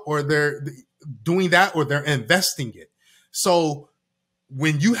out, or they're doing that, or they're investing it. So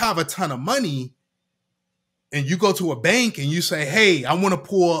when you have a ton of money and you go to a bank and you say, hey, I want to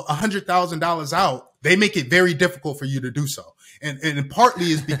pull $100,000 out, they make it very difficult for you to do so. And partly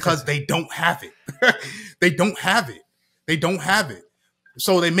is because they don't have it. They don't have it. They don't have it.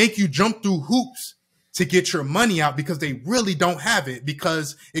 So they make you jump through hoops to get your money out because they really don't have it,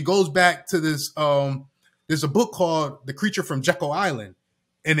 because it goes back to this. There's a book called The Creature from Jekyll Island.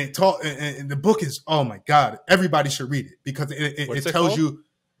 And and the book is, oh my God, everybody should read it because it tells you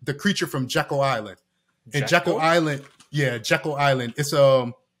The Creature from Jekyll Island. And Jekyll Island, yeah, Jekyll Island. It's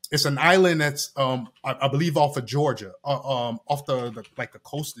an island that's I believe off of Georgia, off the like the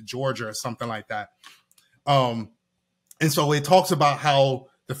coast of Georgia or something like that. And so it talks about how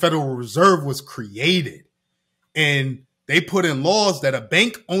the Federal Reserve was created, and they put in laws that a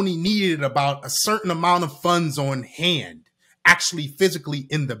bank only needed about a certain amount of funds on hand, actually physically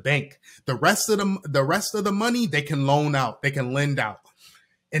in the bank. The rest of the money they can loan out, they can lend out,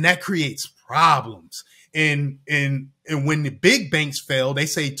 and that creates problems. And when the big banks fail, they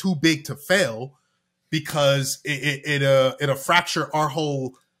say too big to fail, because it'll fracture our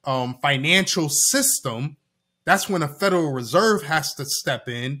whole financial system. That's when a Federal Reserve has to step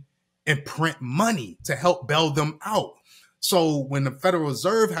in and print money to help bail them out. So when the Federal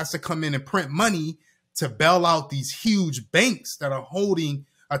Reserve has to come in and print money to bail out these huge banks that are holding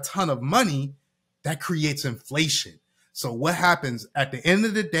a ton of money, that creates inflation. So what happens at the end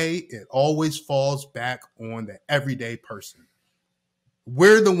of the day, it always falls back on the everyday person.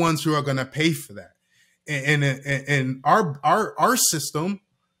 We're the ones who are going to pay for that. And our system,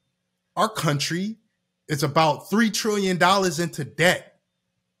 our country, is about $3 trillion into debt.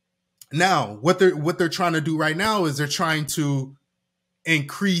 Now, what they're trying to do right now is they're trying to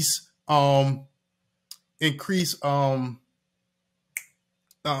increase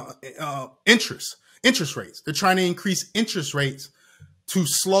interest rates. They're trying to increase interest rates to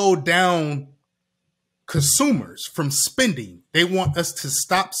slow down consumers from spending. They want us to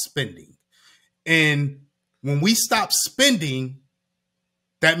stop spending. And when we stop spending,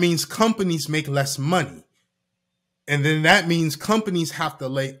 that means companies make less money. And then that means companies have to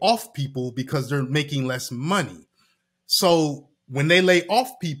lay off people because they're making less money. So when they lay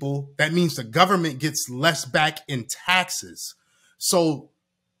off people, that means the government gets less back in taxes. So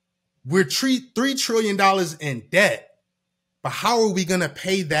we're $3 trillion in debt, but how are we going to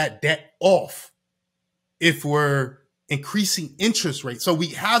pay that debt off if we're increasing interest rates? So we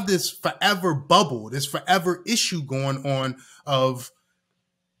have this forever bubble, this forever issue going on of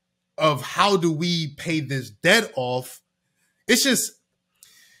how do we pay this debt off? It's just,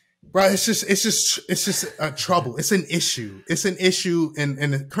 right. It's just a trouble. It's an issue. It's an issue. And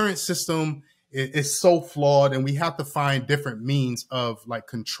the current system is so flawed, and we have to find different means of like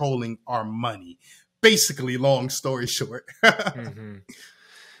controlling our money. Basically, long story short. Mm-hmm.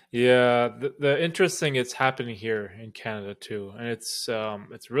 Yeah, the interesting, it's happening here in Canada too, and it's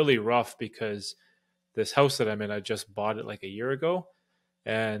really rough because this house that I'm in, I just bought it like a year ago,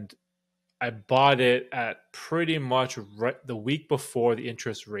 and I bought it at pretty much the week before the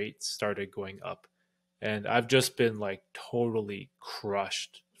interest rates started going up, and I've just been like totally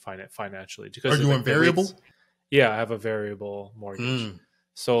crushed financially. Because are you on variable? Yeah, I have a variable mortgage.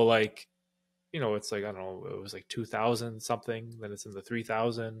 So like, it's like, I don't know, it was like 2,000 something, then it's in the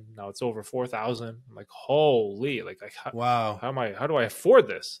 3,000, now it's over 4,000. I'm like, holy, like, wow, how do I afford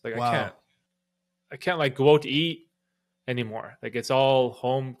this? Like, wow. I can't like go out to eat anymore. Like, it's all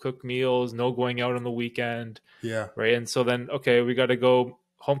home cooked meals, no going out on the weekend. Yeah. Right. And so then, okay, we got to go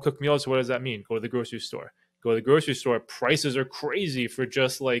home cooked meals. What does that mean? Go to the grocery store. Prices are crazy for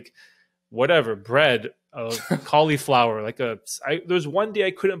just like whatever bread, cauliflower. Like there's one day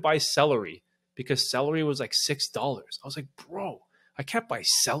I couldn't buy celery because celery was like $6. I was like, bro, I can't buy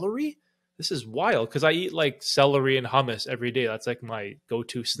celery. This is wild, because I eat like celery and hummus every day. That's like my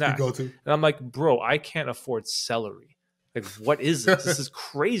go-to snack. And I'm like, bro, I can't afford celery. Like, what is this? This is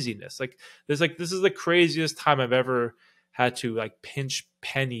craziness. Like, this is the craziest time I've ever had to like pinch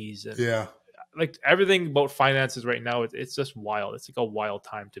pennies, and Yeah. like everything about finances right now. It's just wild. It's like a wild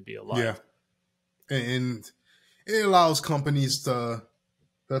time to be Yeah. alive. And it allows companies to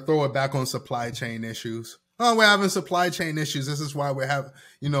throw it back on supply chain issues. Oh, we're having supply chain issues. This is why we're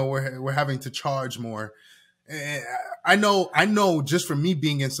having to charge more. And I know just from me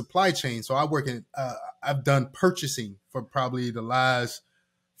being in supply chain. So I've done purchasing for probably the last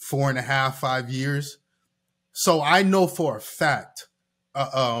 4.5, 5 years. So I know for a fact,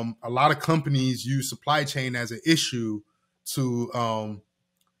 a lot of companies use supply chain as an issue to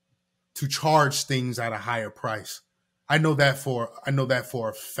charge things at a higher price. I know that for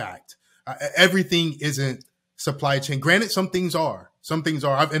a fact. Everything isn't supply chain. Granted, some things are.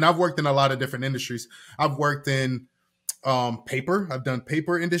 I've worked in a lot of different industries. I've worked in paper. I've done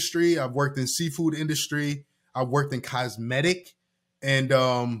paper industry. I've worked in seafood industry. I've worked in cosmetic, and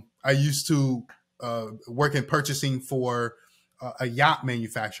I used to work in purchasing for a yacht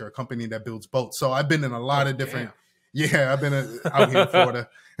manufacturer, a company that builds boats. So I've been in a lot of different. Damn. Yeah, I've been out here in Florida.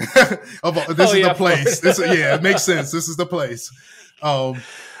 This is the place. It makes sense. This is the place.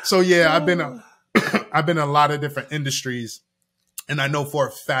 So yeah, I've been in a lot of different industries, and I know for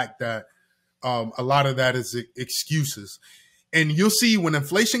a fact that a lot of that is excuses. And you'll see when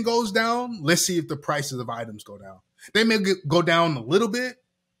inflation goes down, let's see if the prices of items go down. They may go down a little bit,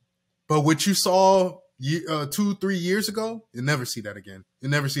 but what you saw 2-3 years ago, you'll never see that again.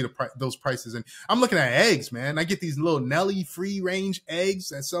 You'll never see those prices. And I'm looking at eggs, man. I get these little Nelly free range eggs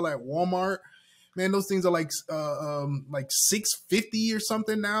that sell at Walmart. Man, those things are like $6.50 or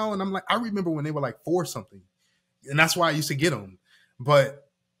something now. And I'm like, I remember when they were like $4 something, and that's why I used to get them. But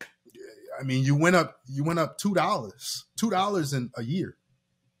I mean, you went up $2 in a year.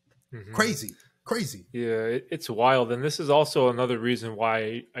 Mm-hmm. Crazy. Yeah, it's wild. And this is also another reason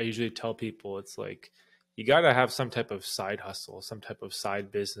why I usually tell people, it's like, you got to have some type of side hustle, some type of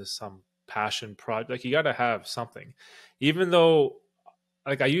side business, some passion project. Like, you got to have something. Even though,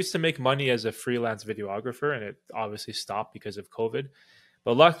 like, I used to make money as a freelance videographer, and it obviously stopped because of COVID.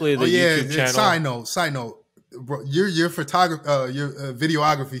 But luckily, the YouTube channel. Side note, bro, your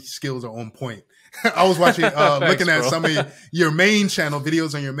videography skills are on point. I was watching, thanks, looking at some of your main channel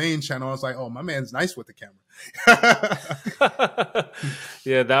videos on your main channel. I was like, oh, my man's nice with the camera.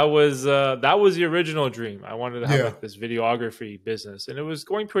 Yeah, that was the original dream. I wanted to have like this videography business, and it was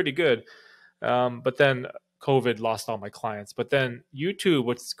going pretty good. But then COVID lost all my clients. But then YouTube,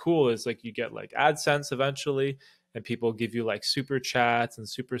 what's cool is like you get like AdSense eventually, and people give you like super chats and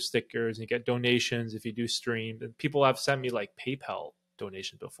super stickers, and you get donations if you do stream. And people have sent me like PayPal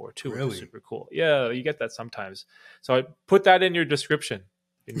donations before too, which is super cool. Yeah, you get that sometimes. So I put that in your description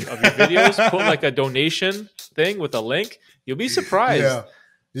of your videos. Put like a donation thing with a link. You'll be surprised.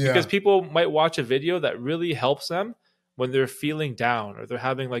 Because people might watch a video that really helps them when they're feeling down or they're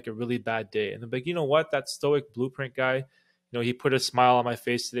having like a really bad day, and they're like, you know what, that Stoic Blueprint guy, you know, he put a smile on my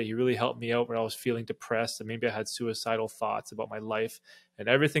face today. He really helped me out when I was feeling depressed, and maybe I had suicidal thoughts about my life and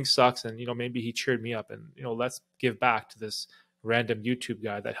everything sucks, and you know, maybe he cheered me up, and you know, let's give back to this random YouTube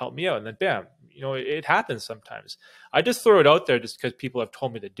guy that helped me out. And then bam, you know, it happens sometimes. I just throw it out there just because people have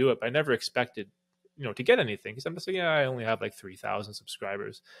told me to do it, but I never expected, you know, to get anything, because I'm just like, yeah, I only have like 3,000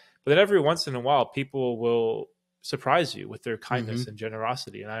 subscribers. But then every once in a while, people will surprise you with their kindness and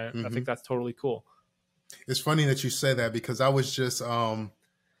generosity, and I think that's totally cool. It's funny that you say that, because I was just I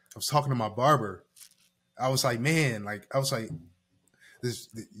was talking to my barber. I was like, man, this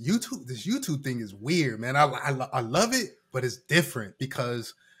YouTube thing is weird, man. I love it, but it's different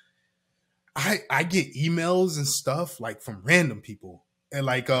because I get emails and stuff like from random people. And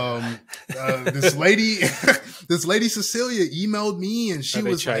like this lady Cecilia emailed me, and she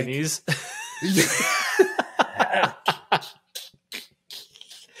was Chinese.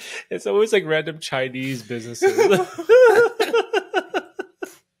 It's always like random Chinese businesses.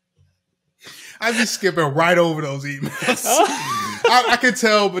 I'd be skipping right over those emails. I could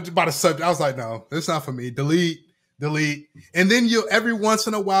tell, but by the subject, I was like, no, it's not for me. Delete. And then every once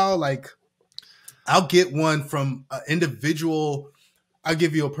in a while, like, I'll get one from an individual. I'll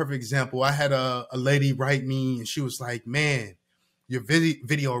give you a perfect example. I had a lady write me, and she was like, man, your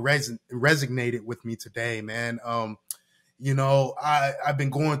video resonated with me today, man. You know, I've been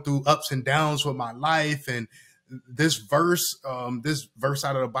going through ups and downs with my life, and this verse out of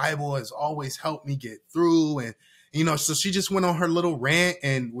the Bible has always helped me get through. And, you know, so she just went on her little rant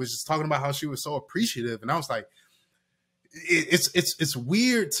and was just talking about how she was so appreciative. And I was like, it's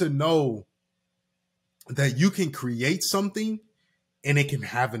weird to know that you can create something and it can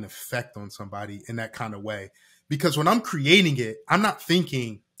have an effect on somebody in that kind of way. Because when I'm creating it, I'm not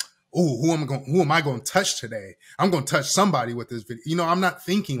thinking, oh, who am I going to touch today? I'm going to touch somebody with this video. You know, I'm not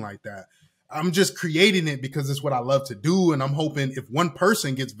thinking like that. I'm just creating it because it's what I love to do. And I'm hoping if one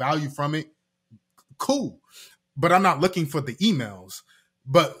person gets value from it, cool. But I'm not looking for the emails.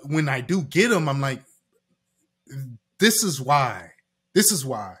 But when I do get them, I'm like, this is why. This is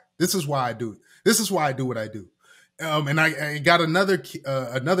why. This is why I do it. This is why I do what I do. And I got another,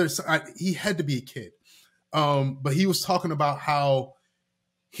 he had to be a kid. But he was talking about how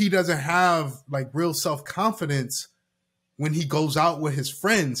he doesn't have like real self-confidence when he goes out with his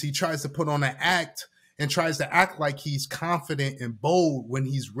friends. He tries to put on an act and tries to act like he's confident and bold when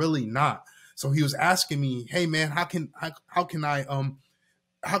he's really not. So he was asking me, hey man, how can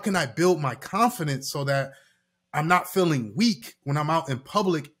I build my confidence so that I'm not feeling weak when I'm out in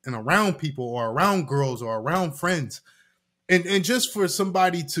public and around people or around girls or around friends? And just for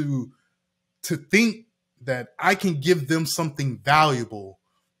somebody to think that I can give them something valuable,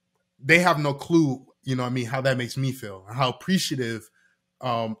 they have no clue, you know what I mean, how that makes me feel, how appreciative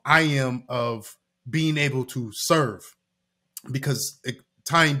I am of being able to serve. Because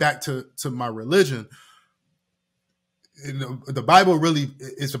tying back to my religion, the Bible really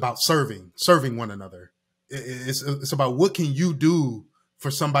is about serving one another. It's about what can you do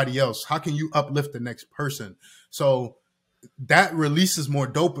for somebody else? How can you uplift the next person? So that releases more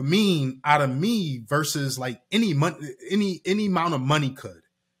dopamine out of me versus like any amount of money could.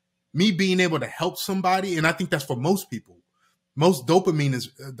 Me being able to help somebody, and I think that's for most people. The most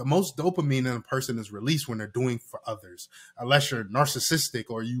dopamine in a person is released when they're doing for others, unless you're narcissistic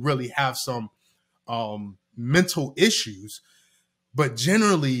or you really have some mental issues. But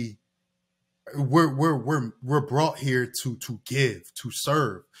generally, we're brought here to give, to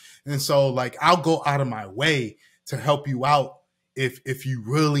serve. And so like I'll go out of my way to help you out if you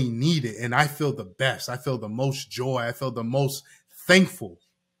really need it. And I feel the best. I feel the most joy. I feel the most thankful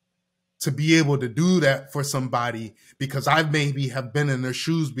to be able to do that for somebody, because I maybe have been in their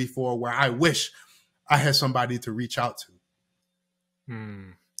shoes before where I wish I had somebody to reach out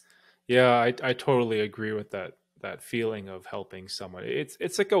to. Yeah, I totally agree with that feeling of helping someone.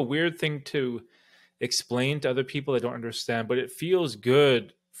 It's like a weird thing to explain to other people that don't understand, but it feels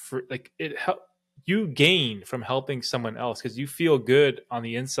good for like you gain from helping someone else because you feel good on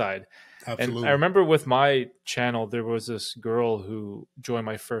the inside. Absolutely. And I remember with my channel, there was this girl who joined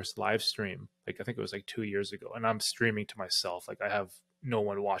my first live stream. Like, I think it was like 2 years ago, and I'm streaming to myself. Like, I have no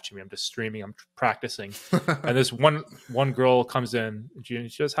one watching me. I'm just streaming. I'm practicing. And this one girl comes in, and she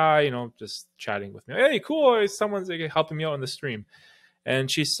says, hi, you know, just chatting with me. Hey, cool. Someone's like, helping me out on the stream. And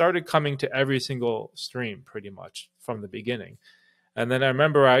she started coming to every single stream pretty much from the beginning. And then I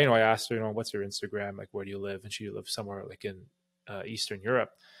remember I asked her, you know, what's your Instagram? Like, where do you live? And she lives somewhere like in Eastern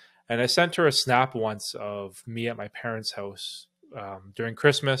Europe. And I sent her a snap once of me at my parents' house during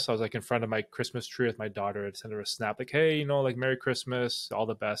Christmas. I was like in front of my Christmas tree with my daughter. I sent her a snap like, hey, you know, like Merry Christmas, all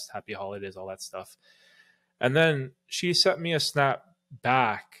the best, happy holidays, all that stuff. And then she sent me a snap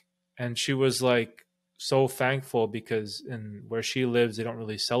back, and she was like so thankful because in where she lives, they don't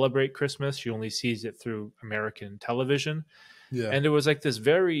really celebrate Christmas. She only sees it through American television. Yeah. And it was like this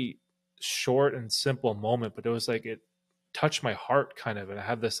very short and simple moment, but it was like it touched my heart kind of, and I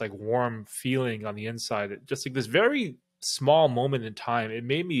had this like warm feeling on the inside. It just like this very small moment in time, it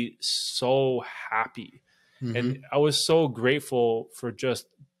made me so happy. And I was so grateful for just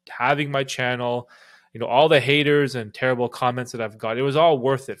having my channel, you know, all the haters and terrible comments that I've got. It was all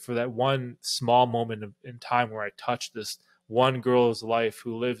worth it for that one small moment in time where I touched this one girl's life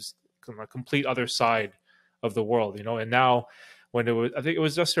who lives on a complete other side of the world, you know. And now when I think it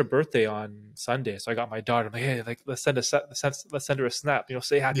was just her birthday on Sunday, so I got my daughter. I'm like, hey, like let's send her a snap, you know,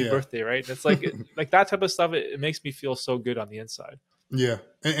 say happy birthday, right? And it's like like that type of stuff. It makes me feel so good on the inside. Yeah,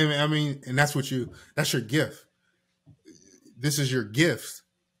 and I mean, and that's your gift. This is your gift.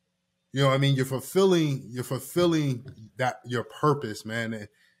 You know what I mean? You're fulfilling that your purpose, man.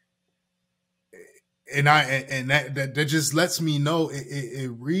 And that just lets me know, it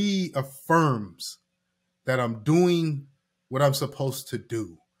reaffirms that I'm doing what I'm supposed to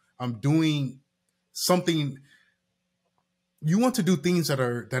do. I'm doing something. You want to do things that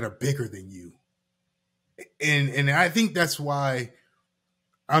are bigger than you. And I think that's why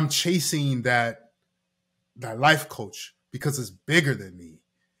I'm chasing that life coach, because it's bigger than me.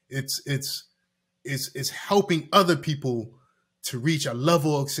 It's helping other people to reach a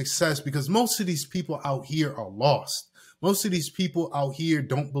level of success, because most of these people out here are lost. Most of these people out here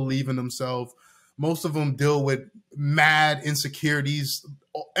don't believe in themselves. Most of them deal with mad insecurities,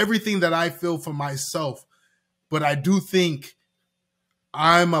 everything that I feel for myself. But I do think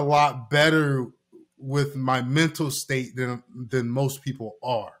I'm a lot better with my mental state than most people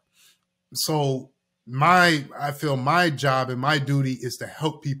are. So I feel my job and my duty is to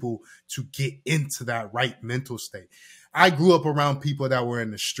help people to get into that right mental state. I grew up around people that were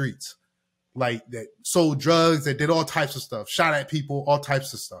in the streets, like that sold drugs, that did all types of stuff, shot at people, all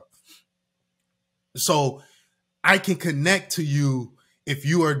types of stuff. So I can connect to you if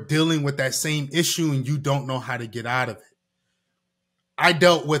you are dealing with that same issue and you don't know how to get out of it. I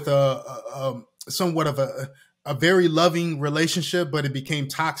dealt with somewhat of a very loving relationship, but it became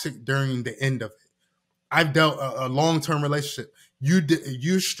toxic during the end of it. I've dealt a long-term relationship.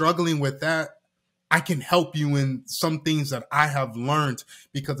 You're struggling with that. I can help you in some things that I have learned,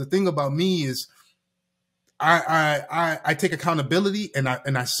 because the thing about me is I take accountability and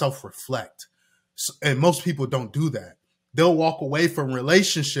I self-reflect. And most people don't do that. They'll walk away from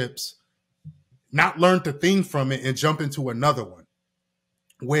relationships, not learn the thing from it, and jump into another one.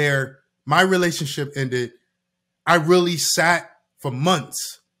 Where my relationship ended, I really sat for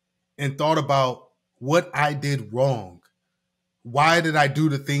months and thought about what I did wrong. Why did I do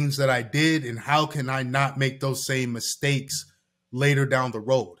the things that I did, and how can I not make those same mistakes later down the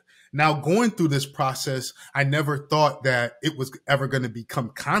road? Now, going through this process, I never thought that it was ever going to become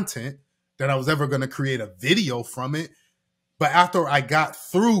content, that I was ever going to create a video from it. But after I got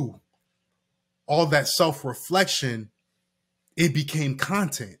through all that self-reflection, it became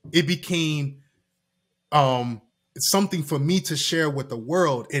content. It became something for me to share with the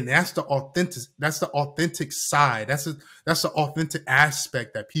world. And that's the authentic side. That's the authentic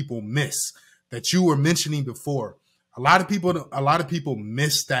aspect that people miss, that you were mentioning before. A lot of people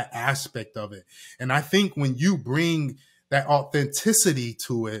miss that aspect of it. And I think when you bring that authenticity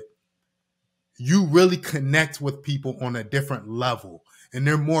to it, you really connect with people on a different level, and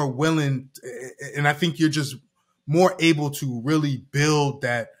they're more willing. And I think you're just more able to really build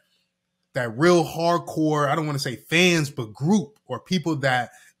that real hardcore, I don't want to say fans, but group, or people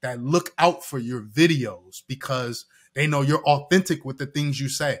that look out for your videos because they know you're authentic with the things you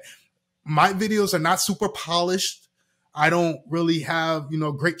say. My videos are not super polished. I don't really have,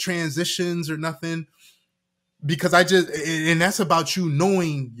 great transitions or nothing, because and that's about you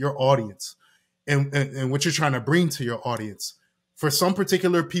knowing your audience and what you're trying to bring to your audience. For some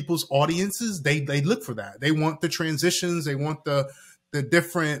particular people's audiences, they look for that. They want the transitions. They want the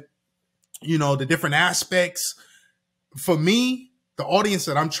different, the different aspects. For me, the audience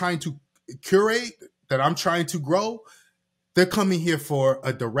that I'm trying to curate, that I'm trying to grow, they're coming here for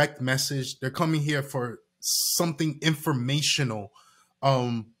a direct message. They're coming here for something informational,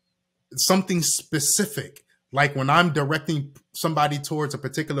 something specific. Like when I'm directing somebody towards a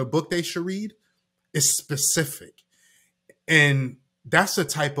particular book they should read, it's specific. And that's the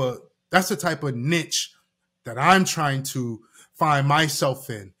type of niche that I'm trying to find myself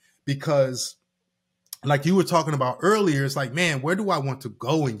in, because like you were talking about earlier, it's like, man, where do I want to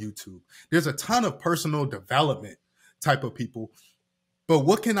go in YouTube? There's a ton of personal development type of people, but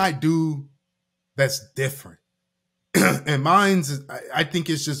what can I do that's different? And mine's, I think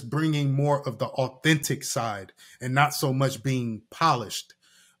it's just bringing more of the authentic side and not so much being polished.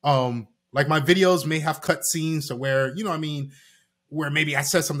 Like my videos may have cut scenes to where, where maybe I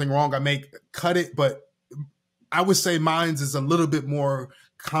said something wrong, I may cut it, but I would say mine's is a little bit more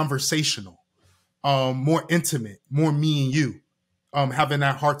conversational, more intimate, more me and you, having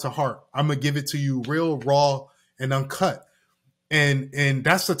that heart to heart. I'm gonna give it to you real, raw, and uncut. And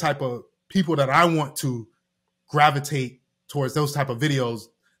that's the type of people that I want to gravitate towards, those type of videos.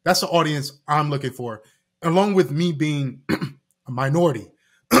 That's the audience I'm looking for. Along with me being a minority,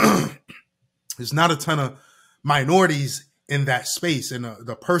 there's not a ton of minorities in that space, in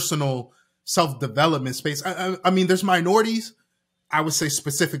the personal self-development space. I mean, there's minorities, I would say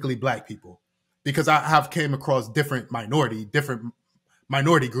specifically Black people, because I have came across different minority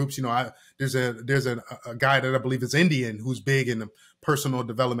groups. There's a guy that I believe is Indian who's big in the personal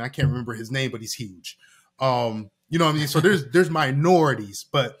development. I can't remember his name, but he's huge. So there's minorities,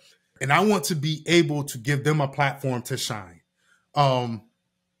 and I want to be able to give them a platform to shine,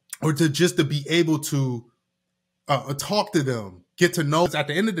 or to be able to talk to them, get to know. At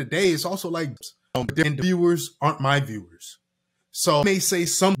the end of the day, it's also like the viewers aren't my viewers. So I may say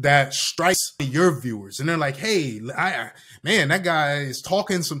something that strikes your viewers, and they're like, hey, man, that guy is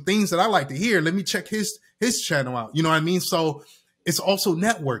talking some things that I like to hear. Let me check his channel out. You know what I mean? So it's also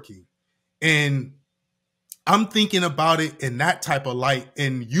networking. And I'm thinking about it in that type of light.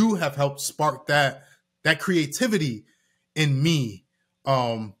 And you have helped spark that creativity in me.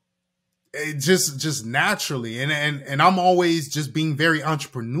 It just naturally. And I'm always just being very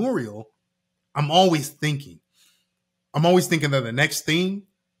entrepreneurial. I'm always thinking of the next thing.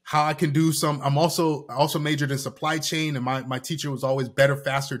 how I can do some. I also majored in supply chain, and my teacher was always better,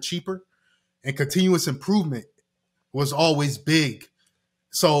 faster, cheaper, and continuous improvement was always big.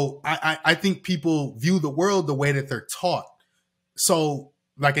 So I think people view the world the way that they're taught. So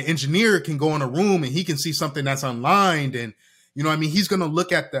like an engineer can go in a room and he can see something that's unlined, and you know what I mean, he's going to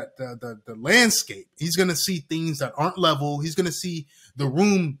look at the landscape. He's going to see things that aren't level. He's going to see the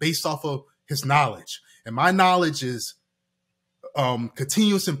room based off of his knowledge. And my knowledge is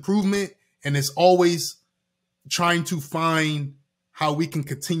continuous improvement, and it's always trying to find how we can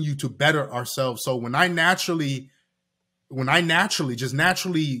continue to better ourselves. So when I naturally just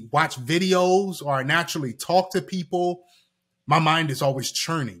naturally watch videos, or I naturally talk to people, my mind is always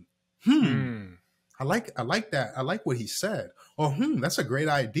churning. I like that. I like what he said. Or that's a great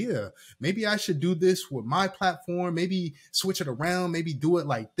idea. Maybe I should do this with my platform. Maybe switch it around. Maybe do it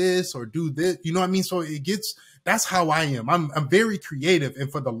like this or do this. You know what I mean? So that's how I am. I'm very creative.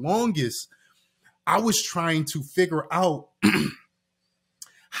 And for the longest, I was trying to figure out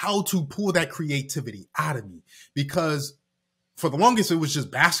how to pull that creativity out of me, because for the longest, it was just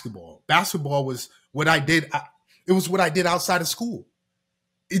basketball. Basketball was what I did. It was what I did outside of school.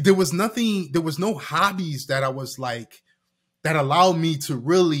 There was no hobbies that I was like, that allowed me to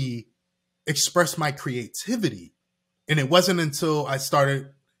really express my creativity. And it wasn't until I started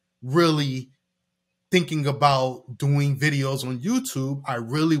really thinking about doing videos on YouTube, I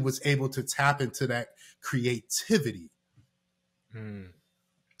really was able to tap into that creativity.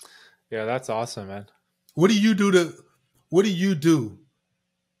 Yeah, that's awesome, man. What do you do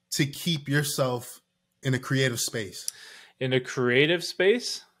to keep yourself in a creative space? In a creative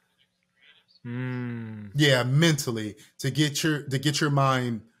space? Yeah, mentally, to get your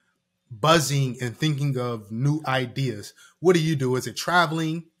mind buzzing and thinking of new ideas. What do you do? Is it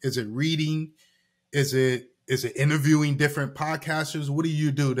traveling? Is it reading? Is it interviewing different podcasters? What do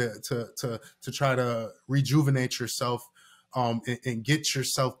you do to try to rejuvenate yourself and get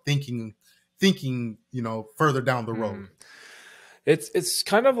yourself thinking, further down the road? It's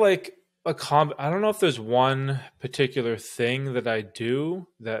kind of like I don't know if there's one particular thing that I do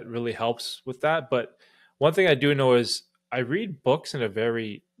that really helps with that, but one thing I do know is I read books in a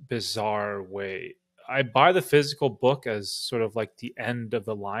very bizarre way. I buy the physical book as sort of like the end of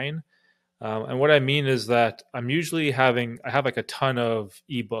the line. And what I mean is that I have like a ton of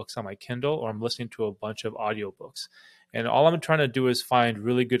ebooks on my Kindle, or I'm listening to a bunch of audiobooks. And all I'm trying to do is find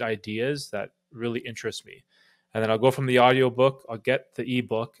really good ideas that really interest me. And then I'll go from the audiobook, I'll get the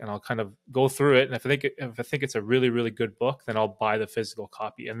ebook, and I'll kind of go through it. And if I think it's a really, really good book, then I'll buy the physical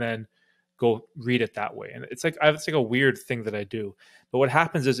copy and then go read it that way. And it's like a weird thing that I do. But what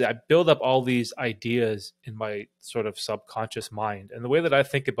happens is I build up all these ideas in my sort of subconscious mind. And the way that I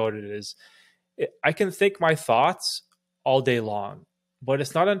think about it is I can think my thoughts all day long, but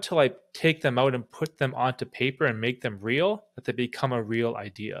it's not until I take them out and put them onto paper and make them real that they become a real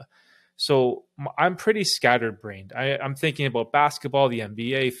idea. So I'm pretty scatterbrained. I'm thinking about basketball, the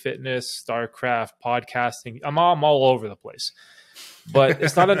NBA, fitness, StarCraft, podcasting. I'm all over the place. But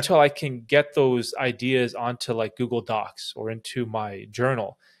it's not until I can get those ideas onto like Google Docs or into my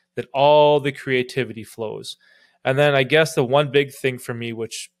journal that all the creativity flows. And then I guess the one big thing for me,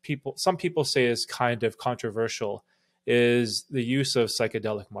 which some people say is kind of controversial, is the use of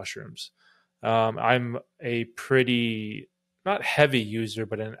psychedelic mushrooms. I'm a pretty not heavy user,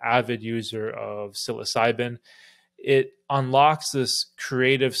 but an avid user of psilocybin. It unlocks this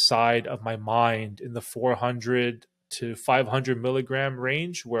creative side of my mind in the 400 to 500 milligram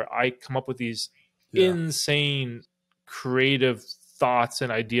range, where I come up with these insane creative thoughts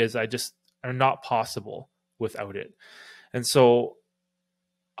and ideas that just are not possible without it. And so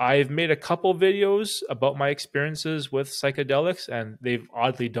I've made a couple videos about my experiences with psychedelics, and they've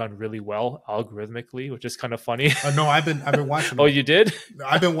oddly done really well algorithmically, which is kind of funny. No, I've been watching them. Oh, you did?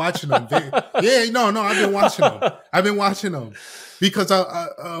 I've been watching them. I've been watching them. I've been watching them because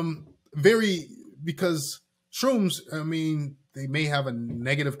because shrooms, I mean, they may have a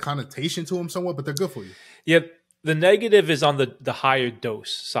negative connotation to them somewhat, but they're good for you. Yep. The negative is on the higher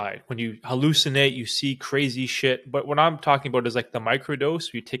dose side. When you hallucinate, you see crazy shit. But what I'm talking about is like the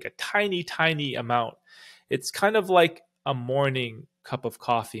microdose. You take a tiny, tiny amount. It's kind of like a morning cup of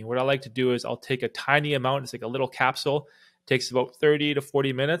coffee. And what I like to do is I'll take a tiny amount. It's like a little capsule. It takes about 30 to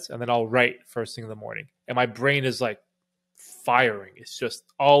 40 minutes. And then I'll write first thing in the morning. And my brain is like firing. It's just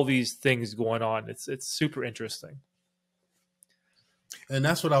all these things going on. It's super interesting. And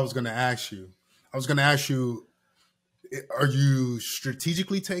that's what I was going to ask you. Are you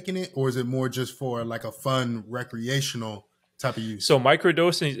strategically taking it, or is it more just for like a fun recreational type of use? So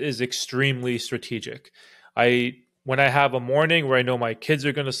microdosing is extremely strategic. I when I have a morning where I know my kids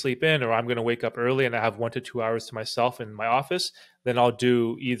are going to sleep in, or I'm going to wake up early and I have 1 to 2 hours to myself in my office, then I'll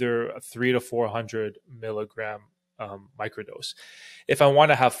do either a 3 to 400 milligram microdose. If I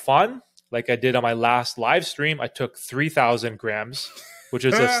want to have fun, like I did on my last live stream, I took 3,000 grams, which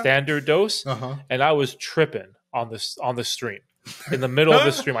is a standard dose, and I was tripping on the stream. In the middle of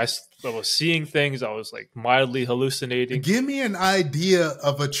the stream, I was seeing things. I was like mildly hallucinating. Give me an idea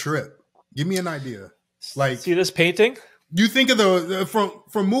of a trip. Give me an idea. Like, see this painting? You think of the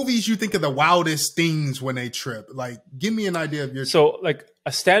from movies. You think of the wildest things when they trip. Like, give me an idea of your. So, like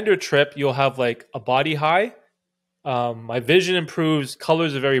a standard trip, you'll have like a body high. My vision improves.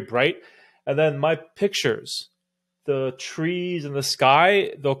 Colors are very bright, and then my pictures, the trees and the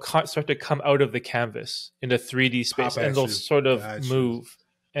sky, they'll start to come out of the canvas in a 3D space, and they'll sort of move.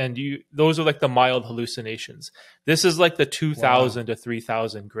 And those are like the mild hallucinations. This is like the 2,000 to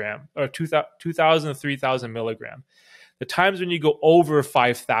 3,000 gram, or 2,000 to 3,000 milligram. The times when you go over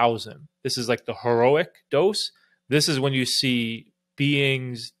 5,000, this is like the heroic dose. This is when you see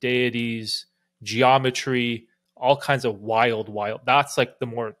beings, deities, geometry, all kinds of wild. That's like the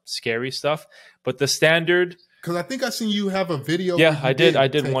more scary stuff. But the standard... Because I think I seen you have a video. Yeah, I did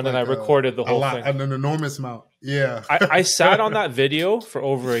one, and I recorded the whole thing. An enormous amount. Yeah. I sat on that video for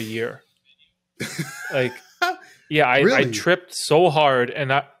over a year. Like, yeah, Really? I tripped so hard.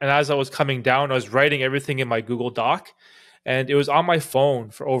 And as I was coming down, I was writing everything in my Google Doc. And it was on my phone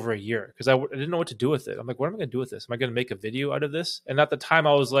for over a year because I didn't know what to do with it. I'm like, what am I going to do with this? Am I going to make a video out of this? And at the time,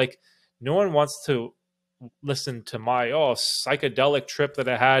 I was like, no one wants to listen to my psychedelic trip that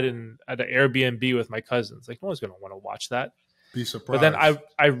I had at an Airbnb with my cousins. Like, no one's going to want to watch that. Be surprised. But then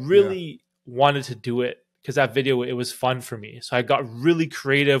I really wanted to do it because that video, it was fun for me. So I got really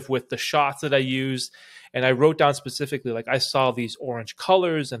creative with the shots that I used, and I wrote down specifically, like, I saw these orange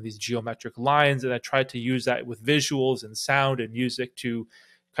colors and these geometric lines, and I tried to use that with visuals and sound and music to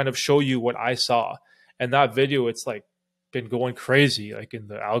kind of show you what I saw. And that video, it's like been going crazy, like in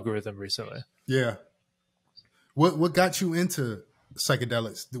the algorithm recently. Yeah. What got you into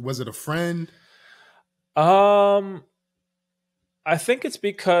psychedelics? Was it a friend? I think it's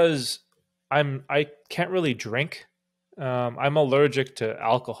because I can't really drink. I'm allergic to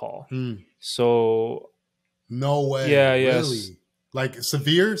alcohol. So no way. Yeah, really? yes. Like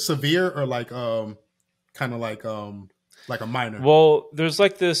severe, or like kind of like a minor. Well, there's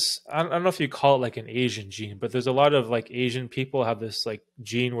like this, I don't know if you call it like an Asian gene, but there's a lot of like Asian people have this like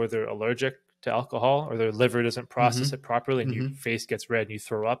gene where they're allergic to alcohol, or their liver doesn't process it properly, and your face gets red and you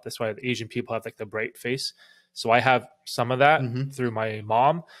throw up. That's why the Asian people have like the bright face. So I have some of that through my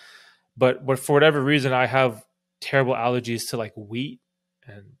mom, but for whatever reason, I have terrible allergies to like wheat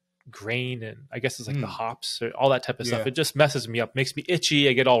and grain, and I guess it's like the hops or all that type of stuff. It just messes me up, makes me itchy.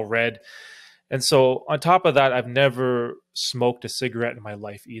 I get all red. And so on top of that, I've never smoked a cigarette in my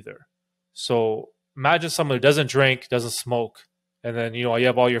life either. So imagine someone who doesn't drink, doesn't smoke, and then, you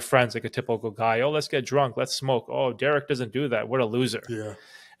have all your friends, like a typical guy. Oh, let's get drunk. Let's smoke. Oh, Derek doesn't do that. What a loser. Yeah.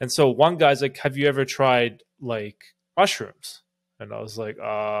 And so one guy's like, have you ever tried like mushrooms? And I was like,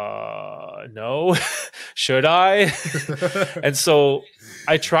 no, should I? And so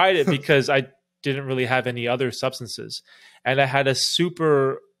I tried it because I didn't really have any other substances. And I had a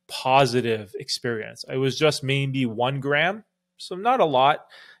super positive experience. It was just maybe 1 gram. So not a lot.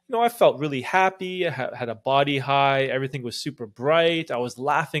 I felt really happy. I had a body high. Everything was super bright. I was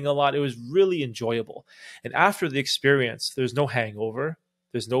laughing a lot. It was really enjoyable. And after the experience, there's no hangover.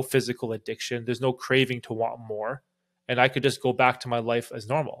 There's no physical addiction. There's no craving to want more. And I could just go back to my life as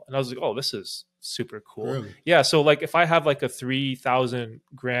normal. And I was like, oh, this is super cool. Really? Yeah. So like if I have like a 3,000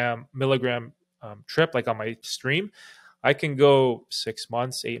 milligram trip, like on my stream, I can go 6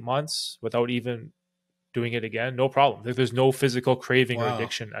 months, 8 months without even doing it again. No problem. There's no physical craving or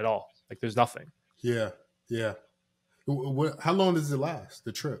addiction at all. Like there's nothing. Yeah. Yeah. How long does it last,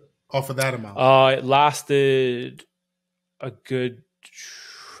 the trip, off of that amount? It lasted a good,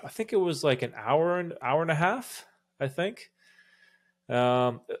 I think it was like an hour and a half, I think.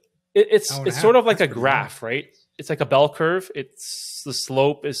 It's sort of like a graph, right? It's like a bell curve. It's the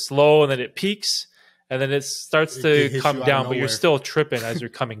slope is slow and then it peaks and then it starts to come down, but you're still tripping as you're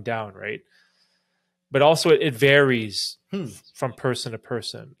coming down, right? But also it varies from person to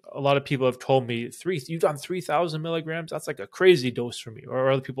person. A lot of people have told me, you've done 3,000 milligrams? That's like a crazy dose for me.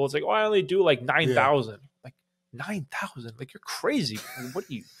 Or other people, it's like, I only do like 9,000. Like 9,000? Like you're crazy. What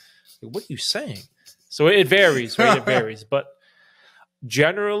are you saying? So it varies, right? It varies. But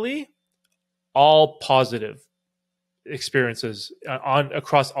generally, all positive experiences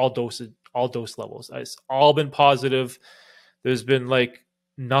across all dose levels. It's all been positive. There's been like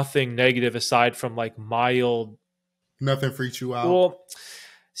nothing negative aside from like mild Nothing freaks you out. Well,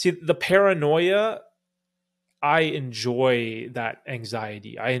 see, the paranoia, I enjoy that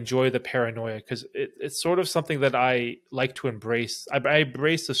anxiety. I enjoy the paranoia because it's sort of something that I like to embrace. I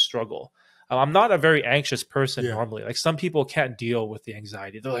embrace the struggle. I'm not a very anxious person Yeah. normally. Like some people can't deal with the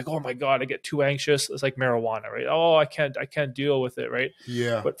anxiety. They're like, "Oh my god, I get too anxious." It's like marijuana, right? Oh, I can't deal with it, right?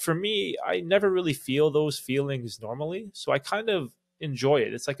 Yeah. But for me, I never really feel those feelings normally, so I kind of enjoy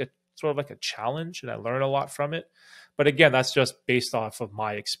it. It's like a sort of like a challenge, and I learn a lot from it. But again, that's just based off of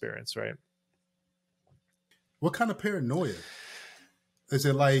my experience, right? What kind of paranoia? Is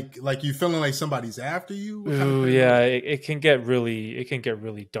it like you feeling like somebody's after you? What kind of Ooh, paranoia? yeah, it can get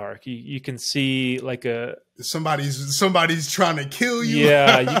really dark. You can see like a Somebody's trying to kill you.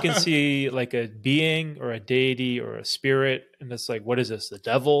 yeah, you can see like a being or a deity or a spirit, and it's like, what is this? The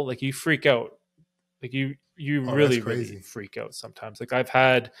devil? Like you freak out. Like you Oh, that's really crazy. freak out sometimes. Like I've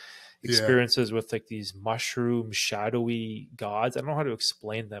had Yeah. experiences with like these mushroom shadowy gods. I don't know how to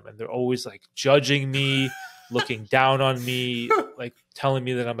explain them, and they're always like judging me, looking down on me, like telling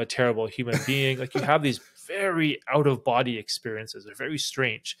me that I'm a terrible human being. Like you have these very out of body experiences. They're very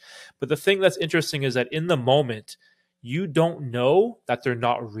strange. But the thing that's interesting is that in the moment, you don't know that they're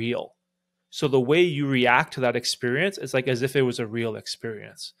not real. So the way you react to that experience is like as if it was a real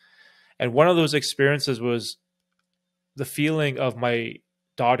experience. And one of those experiences was the feeling of my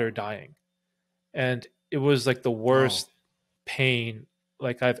daughter dying. And it was like the Oh, worst pain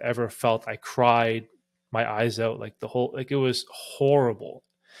like I've ever felt. I cried my eyes out, like the whole, like it was horrible.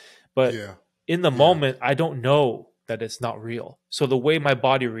 But yeah. in the Yeah. moment, I don't know that it's not real. So the way my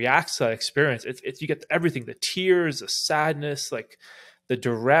body reacts to that experience, it's you get everything, the tears, the sadness, like the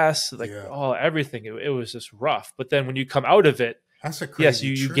duress, like Yeah. oh everything. It was just rough. But then when you come out of it, That's a yes, crazy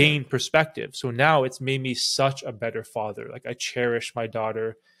you trip. gain perspective. So now it's made me such a better father. Like I cherish my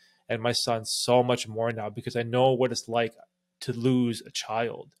daughter and my son so much more now because I know what it's like to lose a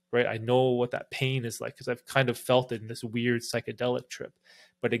child, right? I know what that pain is like because I've kind of felt it in this weird psychedelic trip.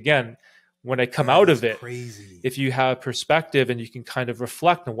 But again, when I come That out is of it, crazy. if you have perspective and you can kind of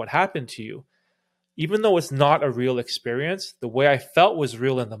reflect on what happened to you, even though it's not a real experience, the way I felt was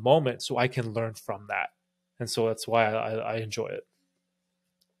real in the moment. So I can learn from that. And so that's why I enjoy it.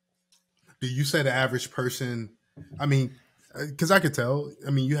 Do you say the average person? I mean, because I could tell.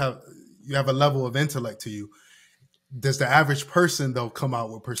 I mean, you have a level of intellect to you. Does the average person though come out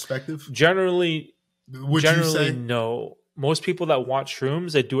with perspective? Generally, Would you generally, say? no. Most people that want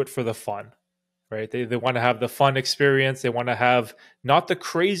shrooms, they do it for the fun, right? They want to have the fun experience. They want to have not the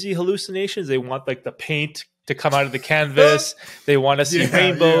crazy hallucinations. They want like the paint to come out of the canvas. They want to see Yeah, yeah,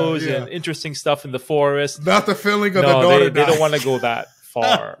 rainbows yeah. and interesting stuff in the forest. Not the feeling of the No, daughter they don't dying. want to go that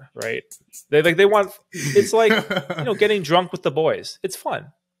far, right? They want it's like, getting drunk with the boys. It's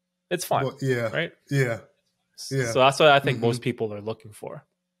fun. It's fun, But yeah, right? yeah, yeah. So that's what I think Hmm. most people are looking for.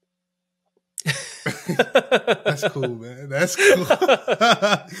 That's cool, man. That's cool.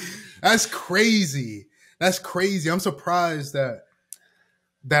 That's crazy. That's crazy. I'm surprised that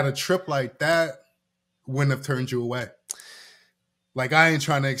a trip like that wouldn't have turned you away. Like I ain't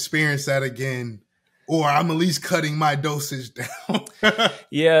trying to experience that again, or I'm at least cutting my dosage down.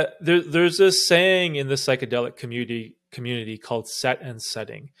 Yeah, there's this saying in the psychedelic community called set and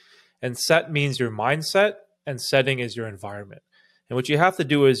setting. And set means your mindset, and setting is your environment. And what you have to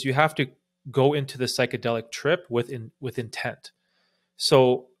do is you have to go into the psychedelic trip with intent.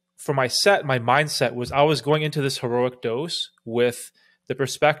 So for my mindset was I was going into this heroic dose with the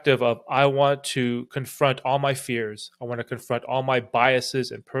perspective of I want to confront all my fears. I want to confront all my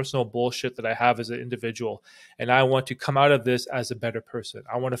biases and personal bullshit that I have as an individual. And I want to come out of this as a better person.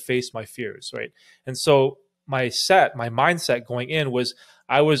 I want to face my fears, right? And so my mindset going in was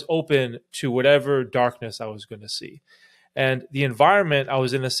I was open to whatever darkness I was going to see. And the environment, I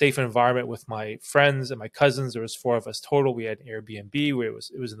was in a safe environment with my friends and my cousins. There was four of us total. We had an Airbnb where it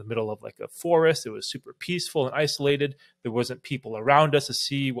was in the middle of like a forest. It was super peaceful and isolated. There wasn't people around us to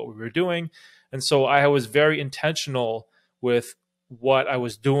see what we were doing. And so I was very intentional with what I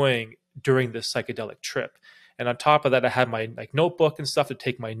was doing during this psychedelic trip. And on top of that, I had my like notebook and stuff to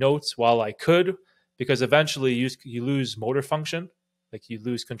take my notes while I could, because eventually you lose motor function. Like you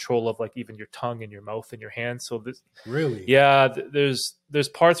lose control of like even your tongue and your mouth and your hands. So this, Really? yeah, there's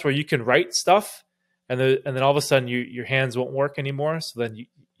parts where you can write stuff, and then all of a sudden your hands won't work anymore. So then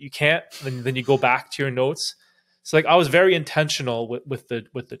you can't. Then you go back to your notes. So like I was very intentional with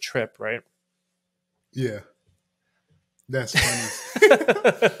the trip, right? Yeah. That's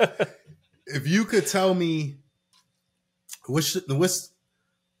funny. If you could tell me what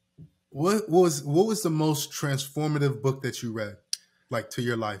was the most transformative book that you read, like to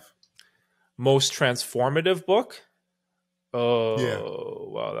your life? Most transformative book. Yeah. Oh,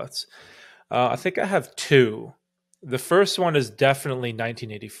 wow. That's, I think I have two. The first one is definitely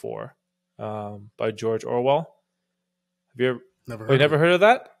 1984 by George Orwell. Have you ever, Never oh, you heard of never it. heard of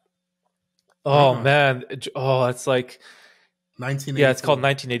that? Oh, Uh-uh. man. Oh, it's like, yeah, it's called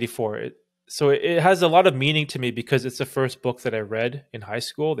 1984. 1984. It has a lot of meaning to me because it's the first book that I read in high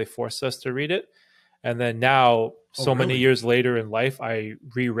school. They forced us to read it. And then now, Oh, so many really? years later in life, I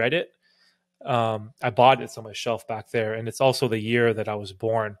reread it. I bought it. It's on my shelf back there. And it's also the year that I was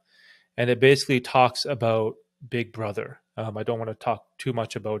born. And it basically talks about Big Brother. I don't want to talk too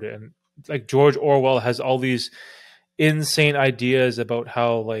much about it. And like George Orwell has all these insane ideas about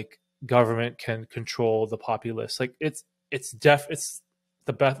how like government can control the populace. Like it's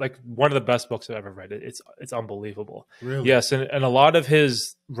the best, like one of the best books I've ever read. It's unbelievable. Really? Yes, and a lot of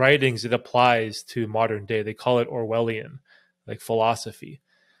his writings it applies to modern day. They call it Orwellian, like philosophy.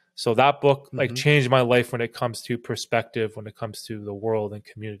 So that book like Hmm. changed my life when it comes to perspective, when it comes to the world and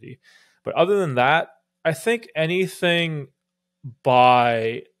community. But other than that, I think anything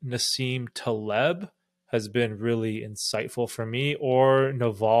by Nassim Taleb has been really insightful for me, or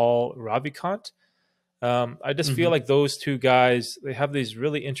Naval Ravikant. I just feel Hmm. like those two guys, they have these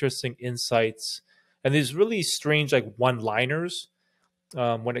really interesting insights and these really strange like one-liners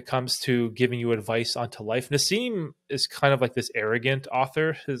when it comes to giving you advice onto life. Nassim is kind of like this arrogant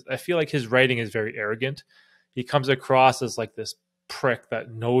author. I feel like his writing is very arrogant. He comes across as like this prick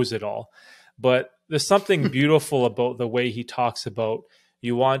that knows it all. But there's something beautiful about the way he talks about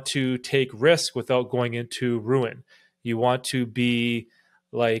you want to take risk without going into ruin. You want to be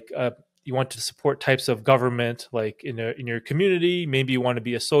like you want to support types of government like in your community. Maybe you want to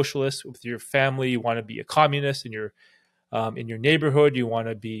be a socialist with your family. You want to be a communist in your neighborhood. You want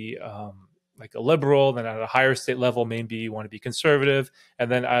to be like a liberal. Then at a higher state level, maybe you want to be conservative. And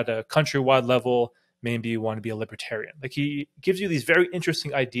then at a countrywide level, maybe you want to be a libertarian. Like he gives you these very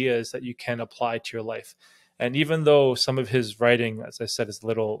interesting ideas that you can apply to your life. And even though some of his writing, as I said, is a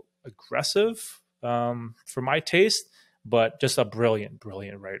little aggressive for my taste, but just a brilliant,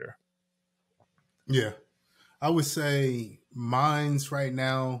 brilliant writer. Yeah. I would say mine's right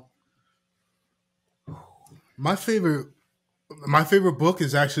now. My favorite my favorite book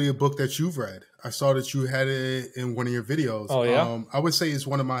is actually a book that you've read. I saw that you had it in one of your videos. Oh yeah. I would say it's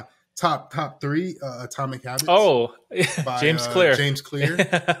one of my top three, Atomic Habits Oh, by James Clear. James Clear.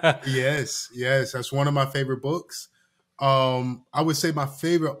 Yes, yes, that's one of my favorite books. I would say my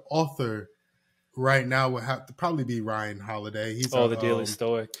favorite author right now would have to probably be Ryan Holiday. He's Oh, a the Daily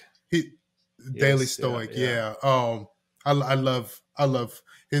Stoic. he Daily Yes, yeah, Stoic. yeah. Yeah. I love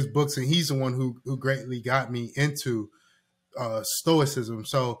his books, and he's the one who greatly got me into Stoicism.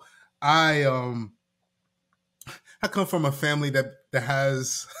 So I um I come from a family that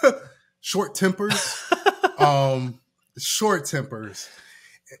has short tempers. Um, short tempers.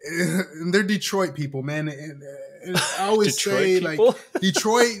 And they're Detroit people, man. And I always Detroit say, like, people.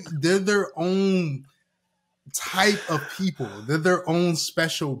 Detroit, they're their own type of people. They're their own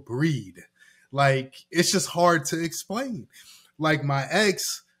special breed. Like, it's just hard to explain. Like, my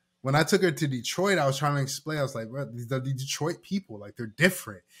ex, when I took her to Detroit, I was trying to explain. I was like, bro, these are the Detroit people. Like, they're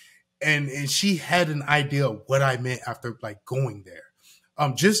different. And she had an idea of what I meant after, like, going there.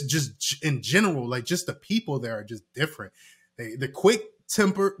 Just in general, like, just the people there are just different. They're quick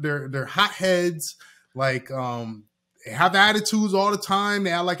temper. They're hotheads. Like, they have attitudes all the time.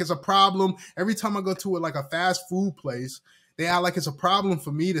 They act like it's a problem. Every time I go to like a fast food place, they act like it's a problem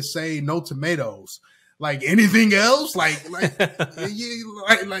for me to say no tomatoes. Like anything else, like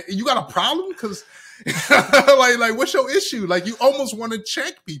you got a problem because like what's your issue? Like you almost want to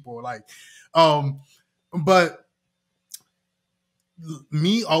check people, like, but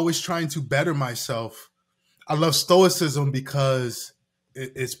me always trying to better myself. I love Stoicism because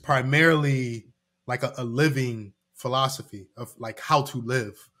it's primarily like a living philosophy of like how to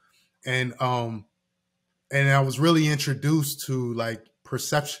live, and I was really introduced to like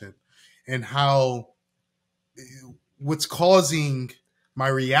perception and how what's causing my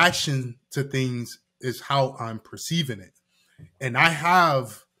reaction to things is how I'm perceiving it, and I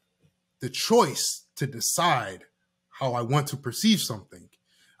have the choice to decide how I want to perceive something.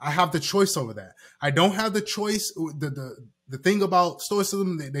 I have the choice over that. I don't have the choice. The thing about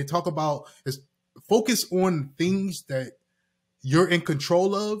Stoicism they talk about is focus on things that you're in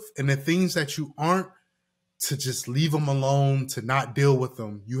control of, and the things that you aren't, to just leave them alone, to not deal with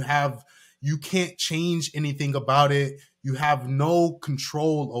them. You can't change anything about it. You have no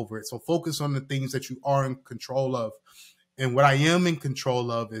control over it. So focus on the things that you are in control of. And what I am in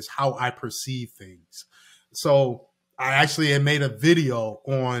control of is how I perceive things. So I actually had made a video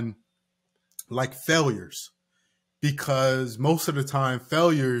on like failures because most of the time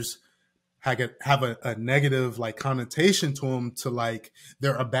failures have a negative like connotation to them, to like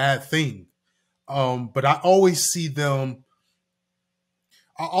they're a bad thing. But I always see them.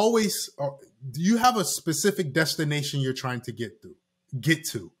 Do you have a specific destination you're trying to get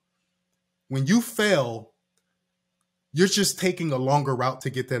to? When you fail, you're just taking a longer route to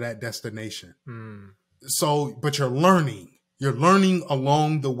get to that destination. So, but you're learning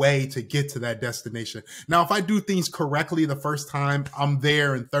along the way to get to that destination. Now, if I do things correctly the first time, I'm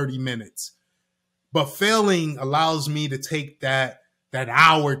there in 30 minutes. But failing allows me to take that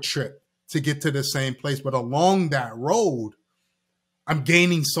hour trip to get to the same place. But along that road, I'm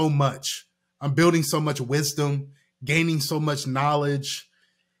gaining so much. I'm building so much wisdom, gaining so much knowledge,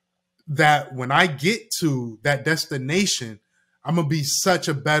 that when I get to that destination, I'm going to be such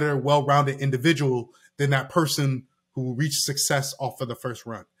a better, well-rounded individual than that person who reached success off of the first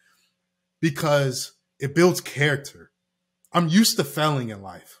run, because it builds character. I'm used to failing in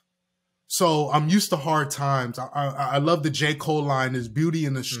life. So I'm used to hard times. I love the J. Cole line, "There's beauty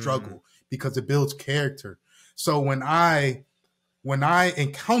in the struggle," because it builds character. So when I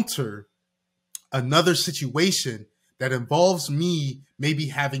encounter another situation that involves me maybe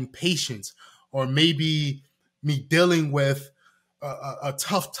having patience, or maybe me dealing with a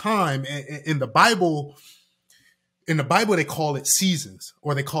tough time, in the Bible, they call it seasons,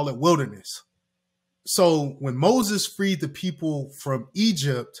 or they call it wilderness. So when Moses freed the people from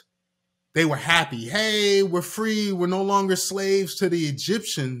Egypt, they were happy. Hey, we're free. We're no longer slaves to the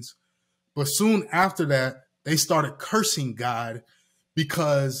Egyptians. But soon after that, they started cursing God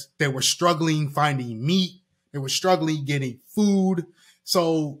because they were struggling finding meat. They were struggling getting food.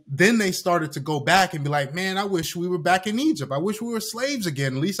 So then they started to go back and be like, man, I wish we were back in Egypt. I wish we were slaves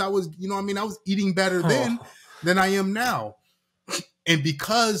again. At least I was, I was eating better then than I am now. And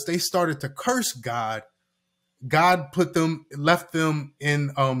because they started to curse God, God left them in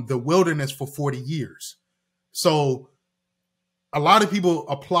the wilderness for 40 years. So a lot of people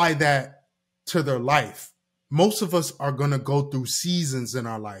apply that to their life. Most of us are going to go through seasons in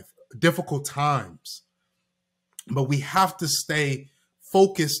our life, difficult times, but we have to stay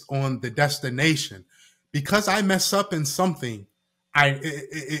focused on the destination. Because I mess up in something,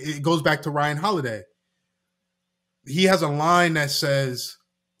 it goes back to Ryan Holiday. He has a line that says,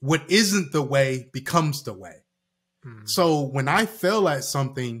 "What isn't the way becomes the way." So when I fail at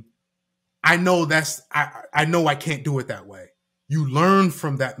something, I know I know I can't do it that way. You learn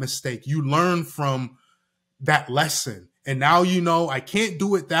from that mistake. You learn from that lesson. And now I can't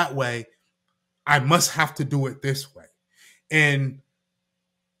do it that way. I must have to do it this way. And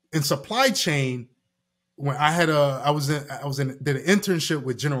in supply chain, when did an internship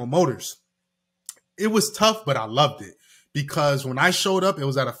with General Motors. It was tough, but I loved it. Because when I showed up, it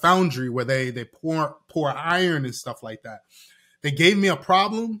was at a foundry where they pour iron and stuff like that. They gave me a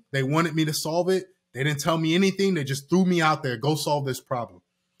problem. They wanted me to solve it. They didn't tell me anything. They just threw me out there. Go solve this problem.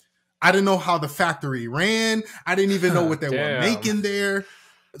 I didn't know how the factory ran. I didn't even know what they were making there.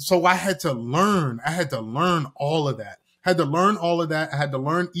 So I had to learn. I had to learn all of that. I had to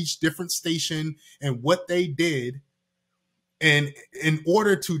learn each different station and what they did. And in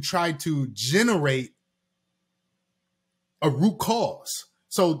order to try to generate a root cause.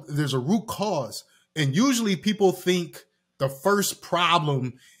 So there's a root cause. And usually people think the first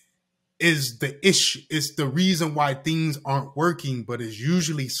problem is the issue. It's the reason why things aren't working, but it's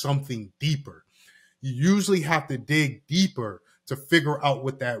usually something deeper. You usually have to dig deeper to figure out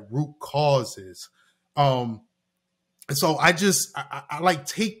what that root cause is. And so I like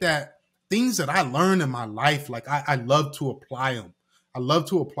take that things that I learned in my life. Like I love to apply them. I love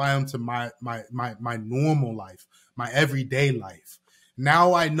to apply them to my normal life, my everyday life.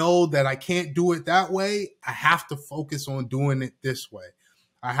 Now I know that I can't do it that way. I have to focus on doing it this way.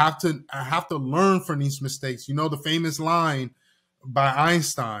 I have to learn from these mistakes. The famous line by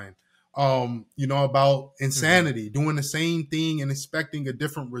Einstein, about insanity, doing the same thing and expecting a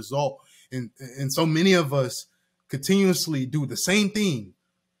different result. And so many of us continuously do the same thing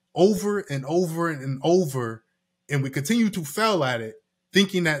over and over and over, and we continue to fail at it,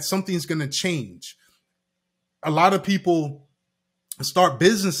 thinking that something's going to change. A lot of people start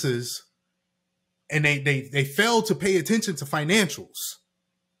businesses and they fail to pay attention to financials.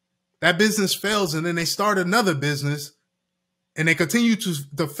 That business fails, and then they start another business, and they continue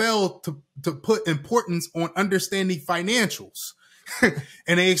to fail to put importance on understanding financials.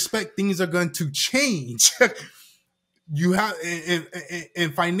 And they expect things are going to change. You have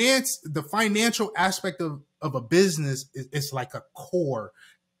in finance, the financial aspect of a business is like a core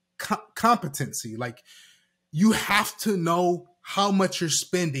competency. Like you have to know how much you're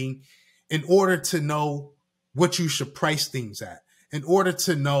spending in order to know what you should price things at in order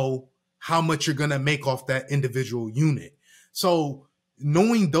to know how much you're going to make off that individual unit. So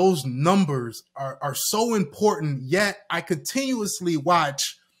knowing those numbers are so important, yet I continuously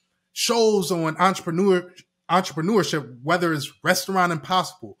watch shows on entrepreneurship, whether it's Restaurant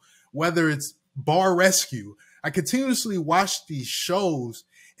Impossible, whether it's Bar Rescue. I continuously watch these shows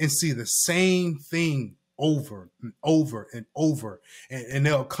and see the same thing over and over and over. And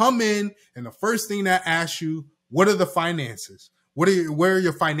they'll come in, and the first thing that asks you, what are the finances? Where are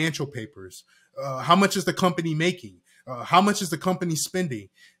your financial papers? How much is the company making? How much is the company spending?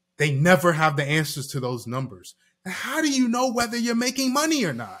 They never have the answers to those numbers. And how do you know whether you're making money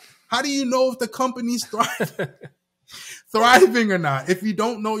or not? How do you know if the company's thriving or not if you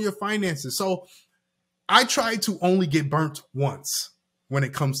don't know your finances? So I try to only get burnt once when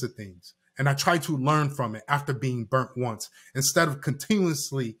it comes to things. And I try to learn from it after being burnt once instead of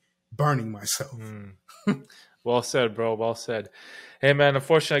continuously burning myself. Well said, bro. Well said. Hey, man,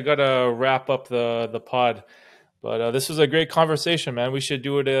 unfortunately, I got to wrap up the pod. But this was a great conversation, man. We should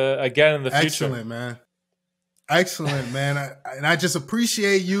do it again in the future. Excellent, man. Excellent, man. And I just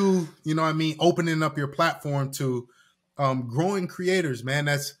appreciate you, opening up your platform to growing creators, man.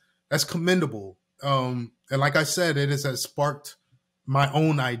 That's commendable. And like I said, it has sparked my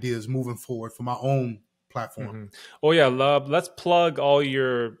own ideas moving forward for my own platform. Oh, yeah. Let's plug all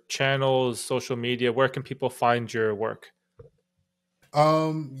your channels, social media. Where can people find your work?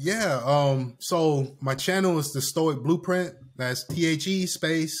 So my channel is the Stoic Blueprint. That's THE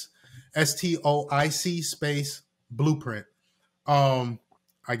space STOIC space Blueprint. I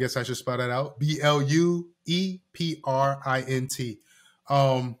guess I should spell that out. BLUEPRINT.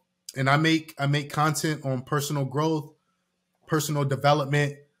 And I make content on personal growth, personal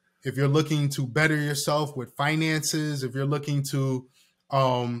development. If you're looking to better yourself with finances, if you're looking to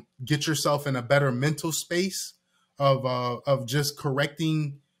get yourself in a better mental space of just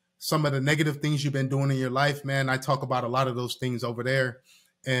correcting some of the negative things you've been doing in your life, man, I talk about a lot of those things over there.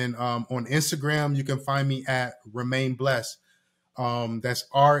 And on Instagram, you can find me at Remain Blessed. That's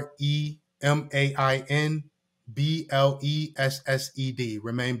REMAINBLESSED.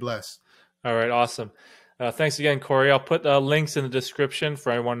 Remain Blessed. All right, awesome. Thanks again, Kory. I'll put links in the description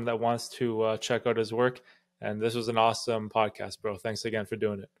for anyone that wants to check out his work. And this was an awesome podcast, bro. Thanks again for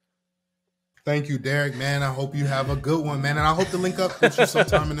doing it. Thank you, Derek, man. I hope you have a good one, man. And I hope to link up with you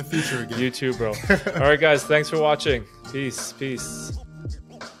sometime in the future again. You too, bro. All right, guys. Thanks for watching. Peace.